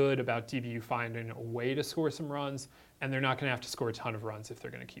feel good about DBU finding a way to score some runs, and they're not going to have to score a ton of runs if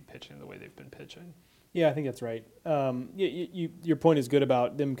they're going to keep pitching the way they've been pitching. Yeah, I think that's right. Your point is good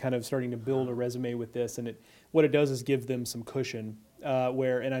about them kind of starting to build a resume with this, and what it does is give them some cushion.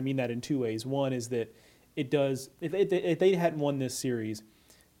 And I mean that in two ways. One is that it does, if they hadn't won this series,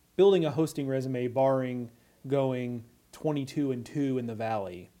 building a hosting resume, barring going 22-2 in the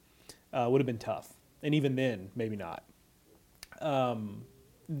Valley, would have been tough. And even then, maybe not.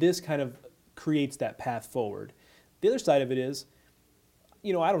 This kind of creates that path forward. The other side of it is,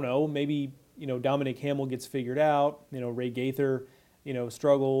 I don't know, maybe Dominic Hamill gets figured out, Ray Gaither,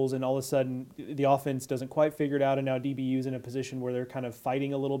 struggles, and all of a sudden the offense doesn't quite figure it out, and now DBU's in a position where they're kind of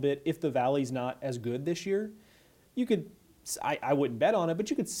fighting a little bit. If the Valley's not as good this year, I wouldn't bet on it, but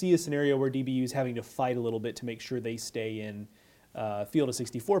you could see a scenario where DBU's having to fight a little bit to make sure they stay in field of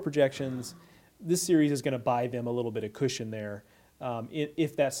 64 projections. This series is going to buy them a little bit of cushion there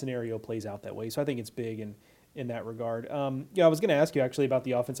if that scenario plays out that way. So I think it's big in that regard. I was going to ask you actually about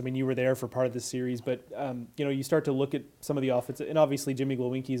the offense. I mean, you were there for part of this series, but you start to look at some of the offense, and obviously Jimmy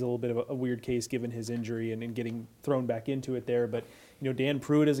Glowinski is a little bit of a weird case given his injury and getting thrown back into it there. But Dan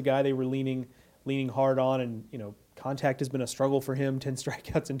Pruitt is a guy they were leaning hard on, and contact has been a struggle for him. 10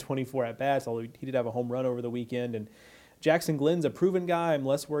 strikeouts and 24 at bats, although he did have a home run over the weekend. And Jackson Glenn's a proven guy. I'm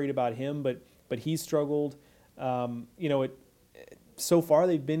less worried about him, but he's struggled. So far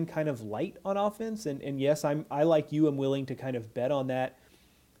they've been kind of light on offense, and yes, I like you, I'm willing to kind of bet on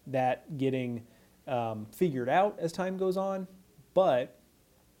that getting figured out as time goes on. But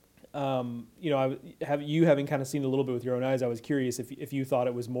having kind of seen a little bit with your own eyes, I was curious if you thought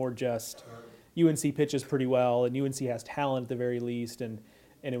it was more just UNC pitches pretty well and UNC has talent at the very least, and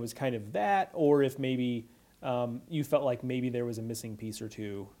it was kind of that, or if maybe you felt like maybe there was a missing piece or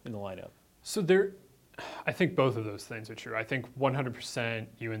two in the lineup. So I think both of those things are true. I think 100%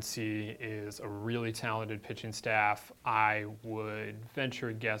 UNC is a really talented pitching staff. I would venture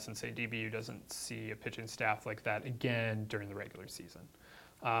a guess and say DBU doesn't see a pitching staff like that again during the regular season.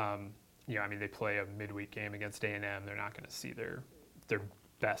 They play a midweek game against A&M. They're not going to see their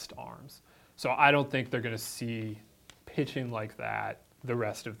best arms. So I don't think they're going to see pitching like that the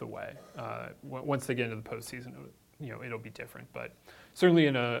rest of the way. Once they get into the postseason, it'll be different. But certainly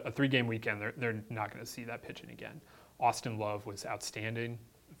in a 3-game weekend, they're not going to see that pitching again. Austin Love was outstanding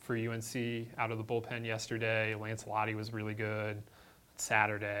for UNC out of the bullpen yesterday. Lance Lottie was really good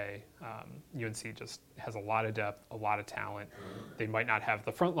Saturday. UNC just has a lot of depth, a lot of talent. They might not have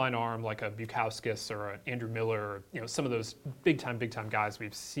the frontline arm like a Bukauskas or an Andrew Miller, or some of those big time guys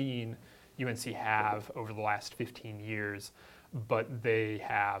we've seen UNC have over the last 15 years. But they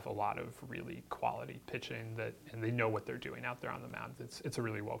have a lot of really quality pitching and they know what they're doing out there on the mound. It's a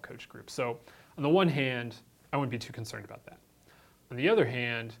really well-coached group. So on the one hand, I wouldn't be too concerned about that. On the other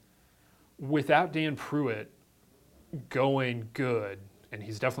hand, without Dan Pruitt going good, and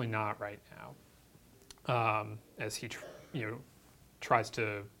he's definitely not right now, as he tries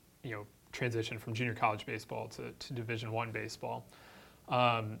to transition from junior college baseball to Division I baseball,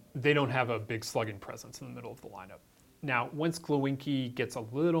 they don't have a big slugging presence in the middle of the lineup. Now, once Glowinski gets a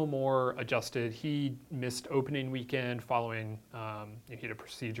little more adjusted, he missed opening weekend following he had a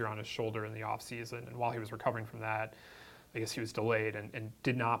procedure on his shoulder in the offseason, and while he was recovering from that, I guess he was delayed and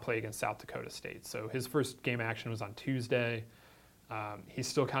did not play against South Dakota State. So his first game action was on Tuesday. He's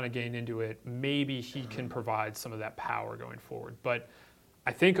still kind of getting into it. Maybe he can provide some of that power going forward. But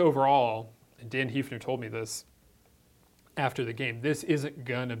I think overall, and Dan Hefner told me this after the game, this isn't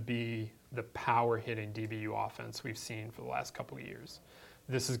going to be the power-hitting DBU offense we've seen for the last couple of years.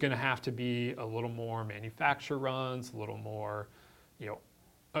 This is going to have to be a little more manufacture runs, a little more,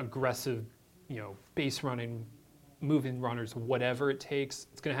 aggressive, base running, moving runners, whatever it takes.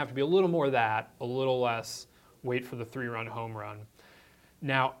 It's going to have to be a little more of that, a little less wait for the 3-run home run.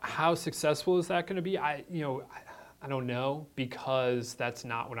 Now, how successful is that going to be? I don't know, because that's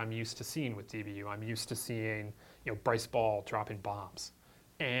not what I'm used to seeing with DBU. I'm used to seeing, Bryce Ball dropping bombs.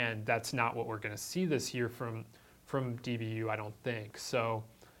 And that's not what we're going to see this year from DBU, I don't think. So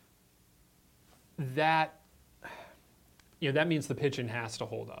that means the pitching has to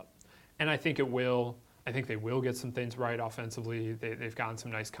hold up. And I think it will. I think they will get some things right offensively. They've gotten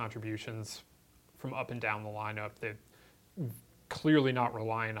some nice contributions from up and down the lineup. They're clearly not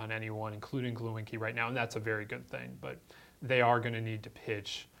relying on anyone, including Glowinski right now, and that's a very good thing. But they are going to need to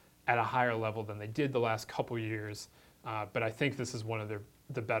pitch at a higher level than they did the last couple years. But I think this is one of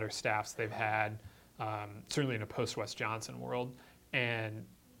the better staffs they've had, certainly in a post-Wes Johnson world. And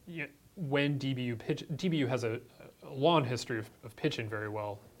when DBU has a long history of pitching very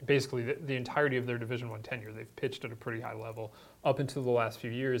well. Basically, the entirety of their Division I tenure, they've pitched at a pretty high level up until the last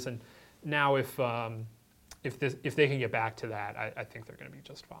few years. And now, if they can get back to that, I think they're going to be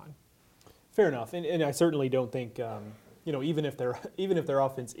just fine. Fair enough, and I certainly don't think even if their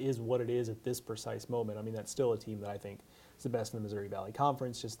offense is what it is at this precise moment, I mean that's still a team that I think is the best in the Missouri Valley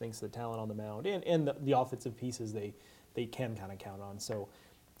Conference. Just thinks the talent on the mound and the offensive pieces they can kind of count on. So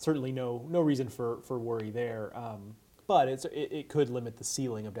certainly no reason for worry there. But it could limit the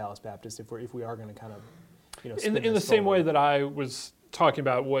ceiling of Dallas Baptist if we are going to kind of in the same way that I was talking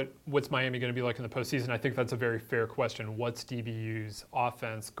about what's Miami going to be like in the postseason. I think that's a very fair question. What's DBU's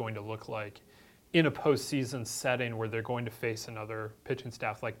offense going to look like in a postseason setting where they're going to face another pitching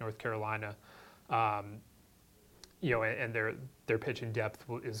staff like North Carolina, and their pitching depth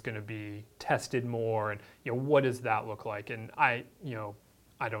is going to be tested more, and what does that look like? And I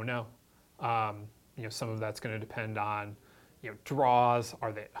don't know. Some of that's going to depend on draws.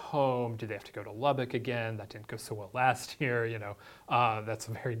 Are they at home? Do they have to go to Lubbock again? That didn't go so well last year. That's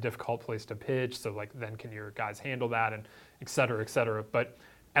a very difficult place to pitch. So then can your guys handle that, and et cetera, et cetera. But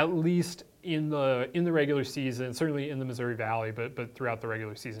at least in the regular season, certainly in the Missouri Valley, but throughout the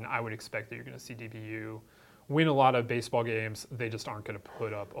regular season, I would expect that you're going to see DBU win a lot of baseball games. They just aren't going to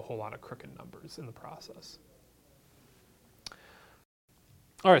put up a whole lot of crooked numbers in the process.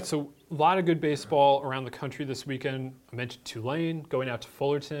 All right, so a lot of good baseball around the country this weekend. I mentioned Tulane going out to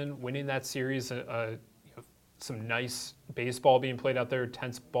Fullerton, winning that series. Some nice baseball being played out there,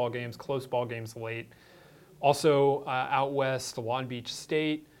 tense ball games, close ball games late. Also out west, Long Beach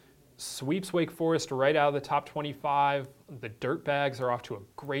State sweeps Wake Forest right out of the top 25. The Dirtbags are off to a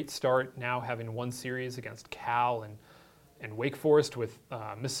great start, now having won series against Cal and Wake Forest, with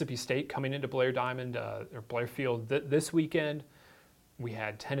Mississippi State coming into Blair Diamond or Blair Field this weekend. We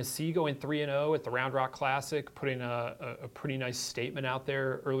had Tennessee going 3-0 at the Round Rock Classic, putting a pretty nice statement out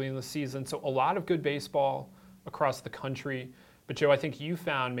there early in the season. So a lot of good baseball across the country. But Joe, I think you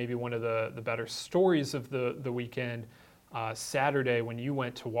found maybe one of the better stories of the weekend Saturday when you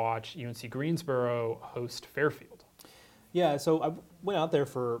went to watch UNC Greensboro host Fairfield. Yeah, so I went out there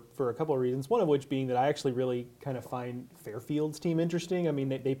for a couple of reasons, one of which being that I actually really kind of find Fairfield's team interesting. I mean,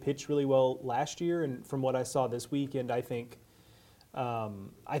 they pitched really well last year, and from what I saw this weekend, I think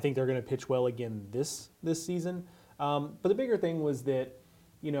they're going to pitch well again this season. But the bigger thing was that,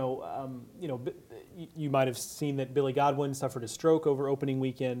 you might have seen that Billy Godwin suffered a stroke over opening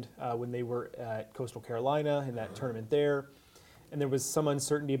weekend when they were at Coastal Carolina in that tournament there. And there was some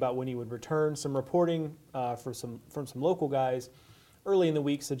uncertainty about when he would return. Some reporting from some local guys early in the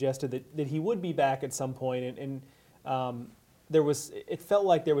week suggested that he would be back at some point. And it felt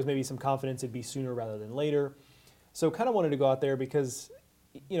like there was maybe some confidence it'd be sooner rather than later. So kind of wanted to go out there because,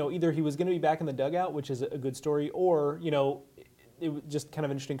 either he was going to be back in the dugout, which is a good story, or, it was just kind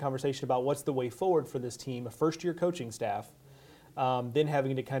of an interesting conversation about what's the way forward for this team, a first-year coaching staff, then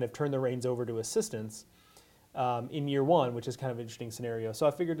having to kind of turn the reins over to assistants in year one, which is kind of an interesting scenario. So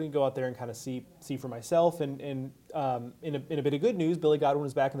I figured to go out there and kind of see for myself. And in a bit of good news, Billy Godwin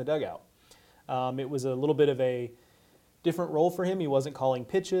was back in the dugout. It was a little bit of a different role for him. He wasn't calling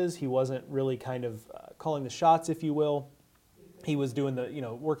pitches. He wasn't really kind of calling the shots, if you will. He was doing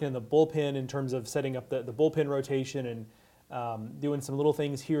working in the bullpen in terms of setting up the bullpen rotation and doing some little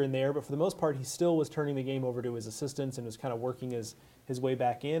things here and there. But for the most part, he still was turning the game over to his assistants and was kind of working his way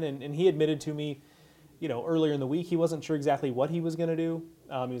back in. And he admitted to me, earlier in the week, he wasn't sure exactly what he was going to do.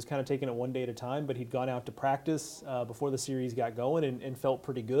 He was kind of taking it one day at a time, but he'd gone out to practice before the series got going and felt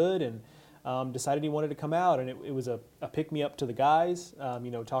pretty good, and decided he wanted to come out. And it was a pick-me-up to the guys,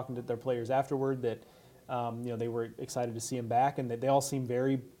 talking to their players afterward, that they were excited to see him back, and that they all seem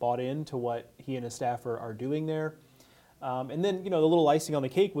very bought into what he and his staff are doing there. And then, the little icing on the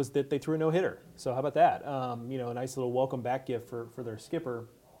cake was that they threw a no-hitter. So how about that? A nice little welcome back gift for their skipper.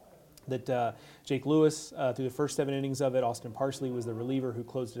 That Jake Lewis, through the first 7 innings of it, Austin Parsley was the reliever who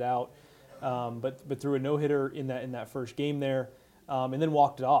closed it out, but threw a no-hitter in that first game there, and then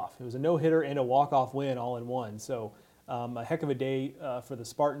walked it off. It was a no-hitter and a walk-off win all in one. So a heck of a day for the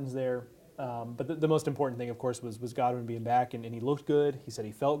Spartans there. But the most important thing, of course, was Godwin being back, and he looked good. He said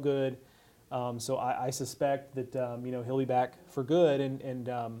he felt good. So I suspect that he'll be back for good.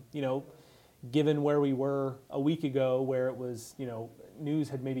 And given where we were a week ago, where it was news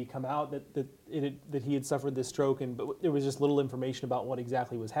had maybe come out that he had suffered this stroke, but there was just little information about what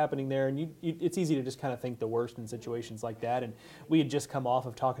exactly was happening there. And it's easy to just kind of think the worst in situations like that. And we had just come off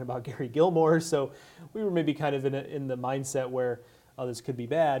of talking about Gary Gilmore, so we were maybe kind of in the mindset where this could be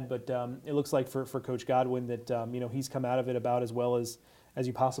bad. But it looks like for Coach Godwin that he's come out of it about as well as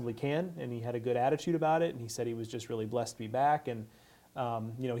you possibly can, and he had a good attitude about it. And he said he was just really blessed to be back, and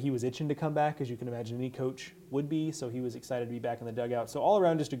he was itching to come back, as you can imagine any coach would be, so he was excited to be back in the dugout. So all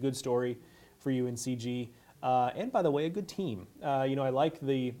around, just a good story for UNCG. And by the way, a good team. I like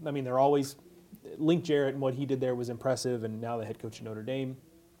they're always, Link Jarrett and what he did there was impressive, and now the head coach of Notre Dame.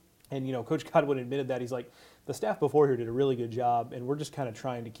 And, Coach Godwin admitted that. He's like, the staff before here did a really good job, and we're just kind of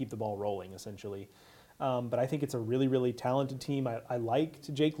trying to keep the ball rolling, essentially. But I think it's a really, really talented team. I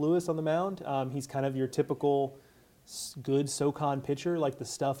liked Jake Lewis on the mound. He's kind of your typical good SoCon pitcher. Like, the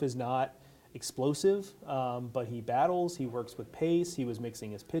stuff is not explosive, but he battles, he works with pace, he was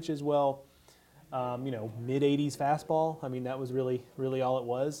mixing his pitches well. Mid-80s fastball. I mean, that was really, really all it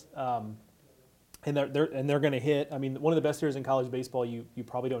was. and they're going to hit. I mean, one of the best hitters in college baseball you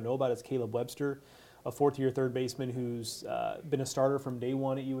probably don't know about is Caleb Webster, a fourth-year third baseman who's been a starter from day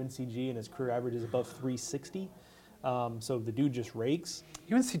one at UNCG, and his career average is above 360. So the dude just rakes.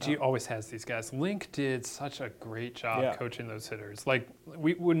 UNCG always has these guys. Link did such a great job coaching those hitters. Like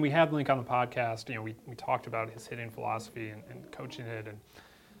when we had Link on the podcast, we talked about his hitting philosophy and coaching it, and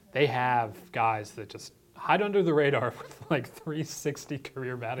they have guys that just hide under the radar with like 360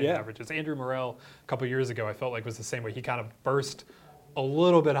 career batting averages. Andrew Morel a couple years ago, I felt like was the same way. He kind of burst a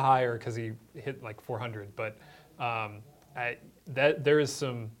little bit higher because he hit like 400, but there is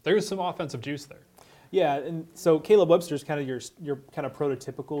some offensive juice there. Yeah, and so Caleb Webster's kind of your kind of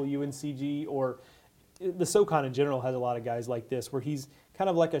prototypical UNCG, or the SoCon in general has a lot of guys like this, where he's kind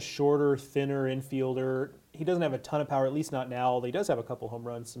of like a shorter, thinner infielder. He doesn't have a ton of power, at least not now. He does have a couple home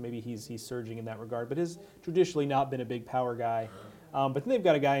runs, so maybe he's surging in that regard, but has traditionally not been a big power guy. But then they've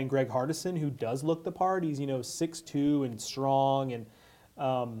got a guy in Greg Hardison who does look the part. He's 6'2" and strong,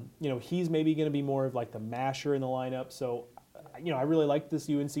 and he's maybe going to be more of like the masher in the lineup. So I really like this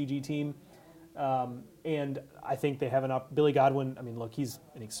UNCG team. And I think they have Billy Godwin. I mean, look, he's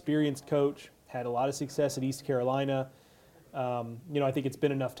an experienced coach, had a lot of success at East Carolina. I think it's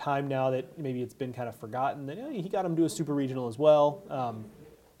been enough time now that maybe it's been kind of forgotten that he got him to a super regional as well.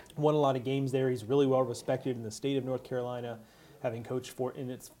 Won a lot of games there. He's really well respected in the state of North Carolina, having coached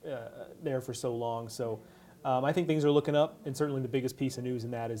there for so long. So I think things are looking up, and certainly the biggest piece of news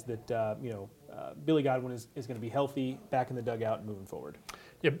in that is that Billy Godwin is going to be healthy, back in the dugout, and moving forward.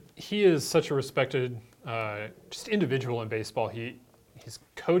 Yeah, he is such a respected just individual in baseball. He's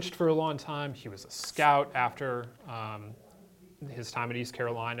coached for a long time. He was a scout after his time at East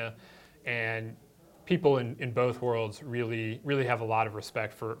Carolina, and people in both worlds really have a lot of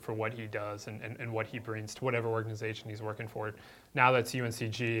respect for what he does and what he brings to whatever organization he's working for. Now that's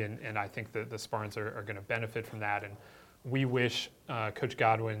UNCG, and I think that the Spartans are going to benefit from that. And we wish Coach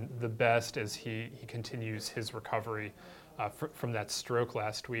Godwin the best as he continues his recovery from that stroke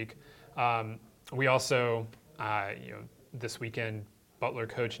last week. We also, this weekend, Butler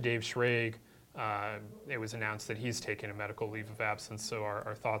coach Dave Schrage, it was announced that he's taking a medical leave of absence. So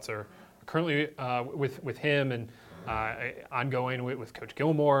our thoughts are currently with him, and ongoing with Coach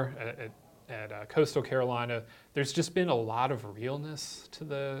Gilmore at Coastal Carolina. There's just been a lot of realness to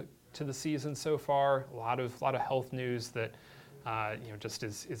the season so far. A lot of health news that just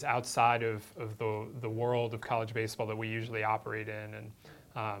is outside of the world of college baseball that we usually operate in,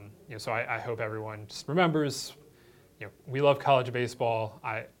 and so I hope everyone just remembers. We love college baseball.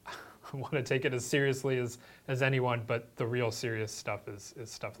 I want to take it as seriously as anyone, but the real serious stuff is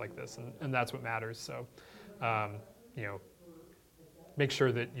stuff like this, and that's what matters. So, make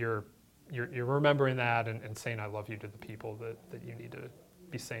sure that you're remembering that and saying I love you to the people that you need to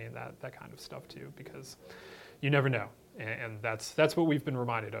be saying that kind of stuff to, because you never know, and that's what we've been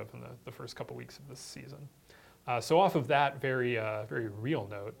reminded of in the first couple weeks of this season. So off of that very real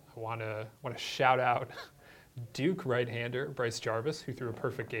note, I want to shout out Duke right-hander Bryce Jarvis, who threw a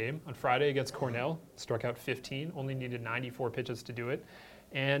perfect game on Friday against Cornell, struck out 15, only needed 94 pitches to do it.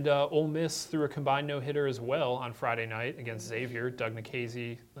 And Ole Miss threw a combined no-hitter as well on Friday night against Xavier. Doug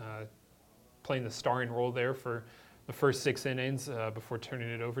Nikhazy playing the starring role there for the first 6 innings before turning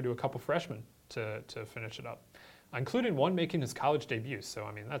it over to a couple freshmen to finish it up, including one making his college debut. So,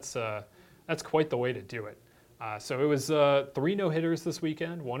 I mean, that's quite the way to do it. So it was 3 no-hitters this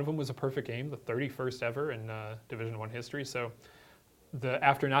weekend. One of them was a perfect game, the 31st ever in Division I history. So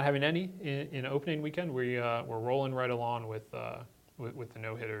after not having any in opening weekend, we're rolling right along with the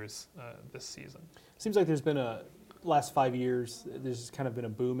no-hitters this season. Seems like there's been last 5 years, there's kind of been a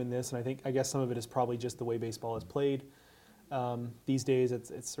boom in this, and I guess some of it is probably just the way baseball is played these days.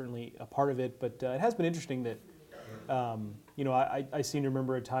 It's certainly a part of it, but it has been interesting that I seem to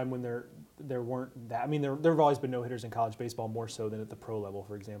remember a time when there weren't that. I mean, there have always been no-hitters in college baseball, more so than at the pro level,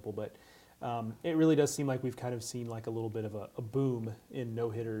 for example. But it really does seem like we've kind of seen like a little bit of a boom in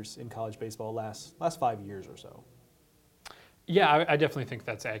no-hitters in college baseball last 5 years or so. Yeah, I definitely think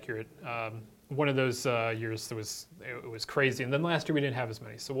that's accurate. One of those years it was crazy, and then last year we didn't have as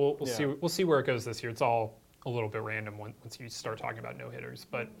many. So we'll see where it goes this year. It's all a little bit random once you start talking about no-hitters.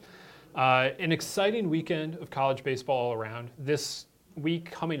 But an exciting weekend of college baseball all around. This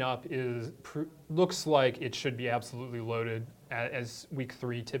week coming up looks like it should be absolutely loaded, as week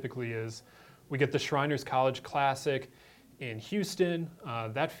 3 typically is. We get the Shriners College Classic in Houston.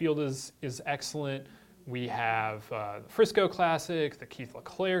 That field is excellent. We have the Frisco Classic, the Keith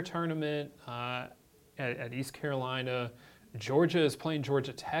LeClaire tournament at East Carolina. Georgia is playing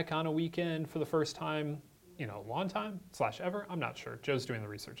Georgia Tech on a weekend for the first time long time / ever. I'm not sure. Joe's doing the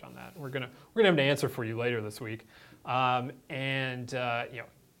research on that. We're gonna have an answer for you later this week.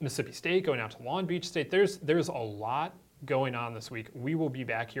 Mississippi State going out to Long Beach State. There's a lot going on this week. We will be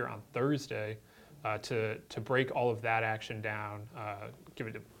back here on Thursday to break all of that action down, give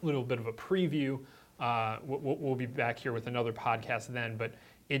it a little bit of a preview. We'll be back here with another podcast then, but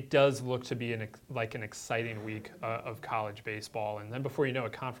it does look to be an exciting week of college baseball, and then before you know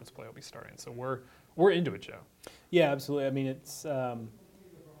it, conference play will be starting. So we're into it, Joe. Yeah, absolutely. I mean, it's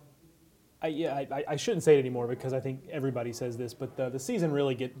I shouldn't say it anymore because I think everybody says this, but the season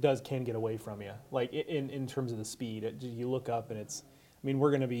really can get away from you, like in terms of the speed. You look up and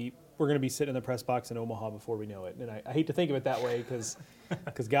we're gonna be sitting in the press box in Omaha before we know it, and I hate to think of it that way because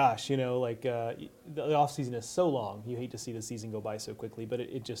gosh, the off season is so long. You hate to see the season go by so quickly, but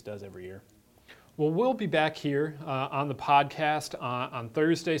it just does every year. Well, we'll be back here on the podcast on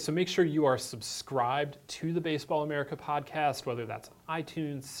Thursday, so make sure you are subscribed to the Baseball America podcast, whether that's on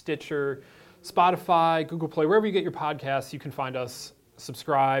iTunes, Stitcher, Spotify, Google Play, wherever you get your podcasts. You can find us.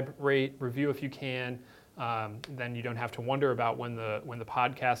 Subscribe, rate, review if you can. Then you don't have to wonder about when the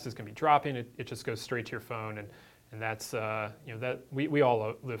podcast is going to be dropping. It just goes straight to your phone, and that's that we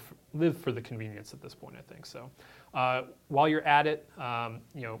all live for the convenience at this point, I think. So while you're at it,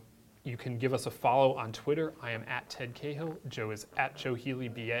 you can give us a follow on Twitter. I am at Ted Cahill. Joe is at Joe Healy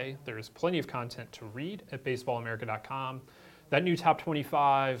BA. There's plenty of content to read at baseballamerica.com. That new top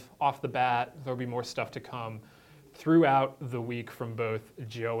 25 off the bat. There'll be more stuff to come throughout the week from both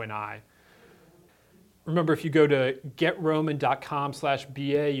Joe and I. Remember, if you go to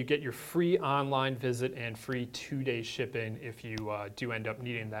getroman.com/BA, you get your free online visit and free 2-day shipping if you do end up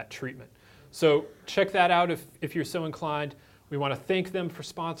needing that treatment. So check that out if you're so inclined. We want to thank them for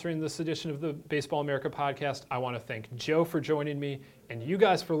sponsoring this edition of the Baseball America podcast. I want to thank Joe for joining me and you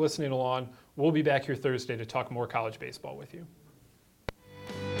guys for listening along. We'll be back here Thursday to talk more college baseball with you.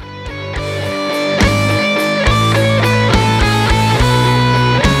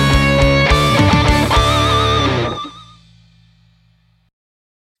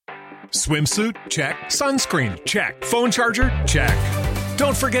 Swimsuit? Check. Sunscreen? Check. Phone charger? Check.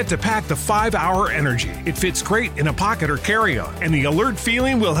 Don't forget to pack the 5-Hour Energy. It fits great in a pocket or carry-on, and the alert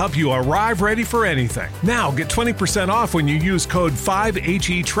feeling will help you arrive ready for anything. Now get 20% off when you use code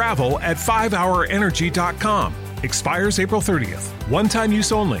 5HETRAVEL at 5hourenergy.com. Expires April 30th. One-time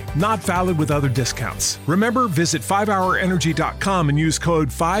use only. Not valid with other discounts. Remember, visit 5hourenergy.com and use code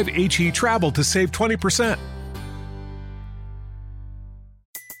 5HETRAVEL to save 20%.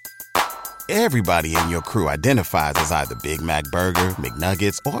 Everybody in your crew identifies as either Big Mac Burger,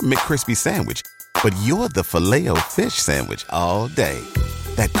 McNuggets, or McCrispy Sandwich. But you're the Filet-O-Fish Sandwich all day.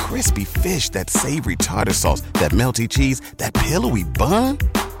 That crispy fish, that savory tartar sauce, that melty cheese, that pillowy bun.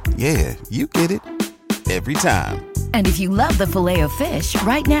 Yeah, you get it. Every time. And if you love the Filet-O-Fish,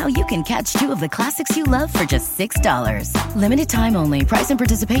 right now you can catch 2 of the classics you love for just $6. Limited time only. Price and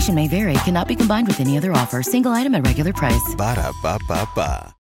participation may vary. Cannot be combined with any other offer. Single item at regular price. Ba-da-ba-ba-ba.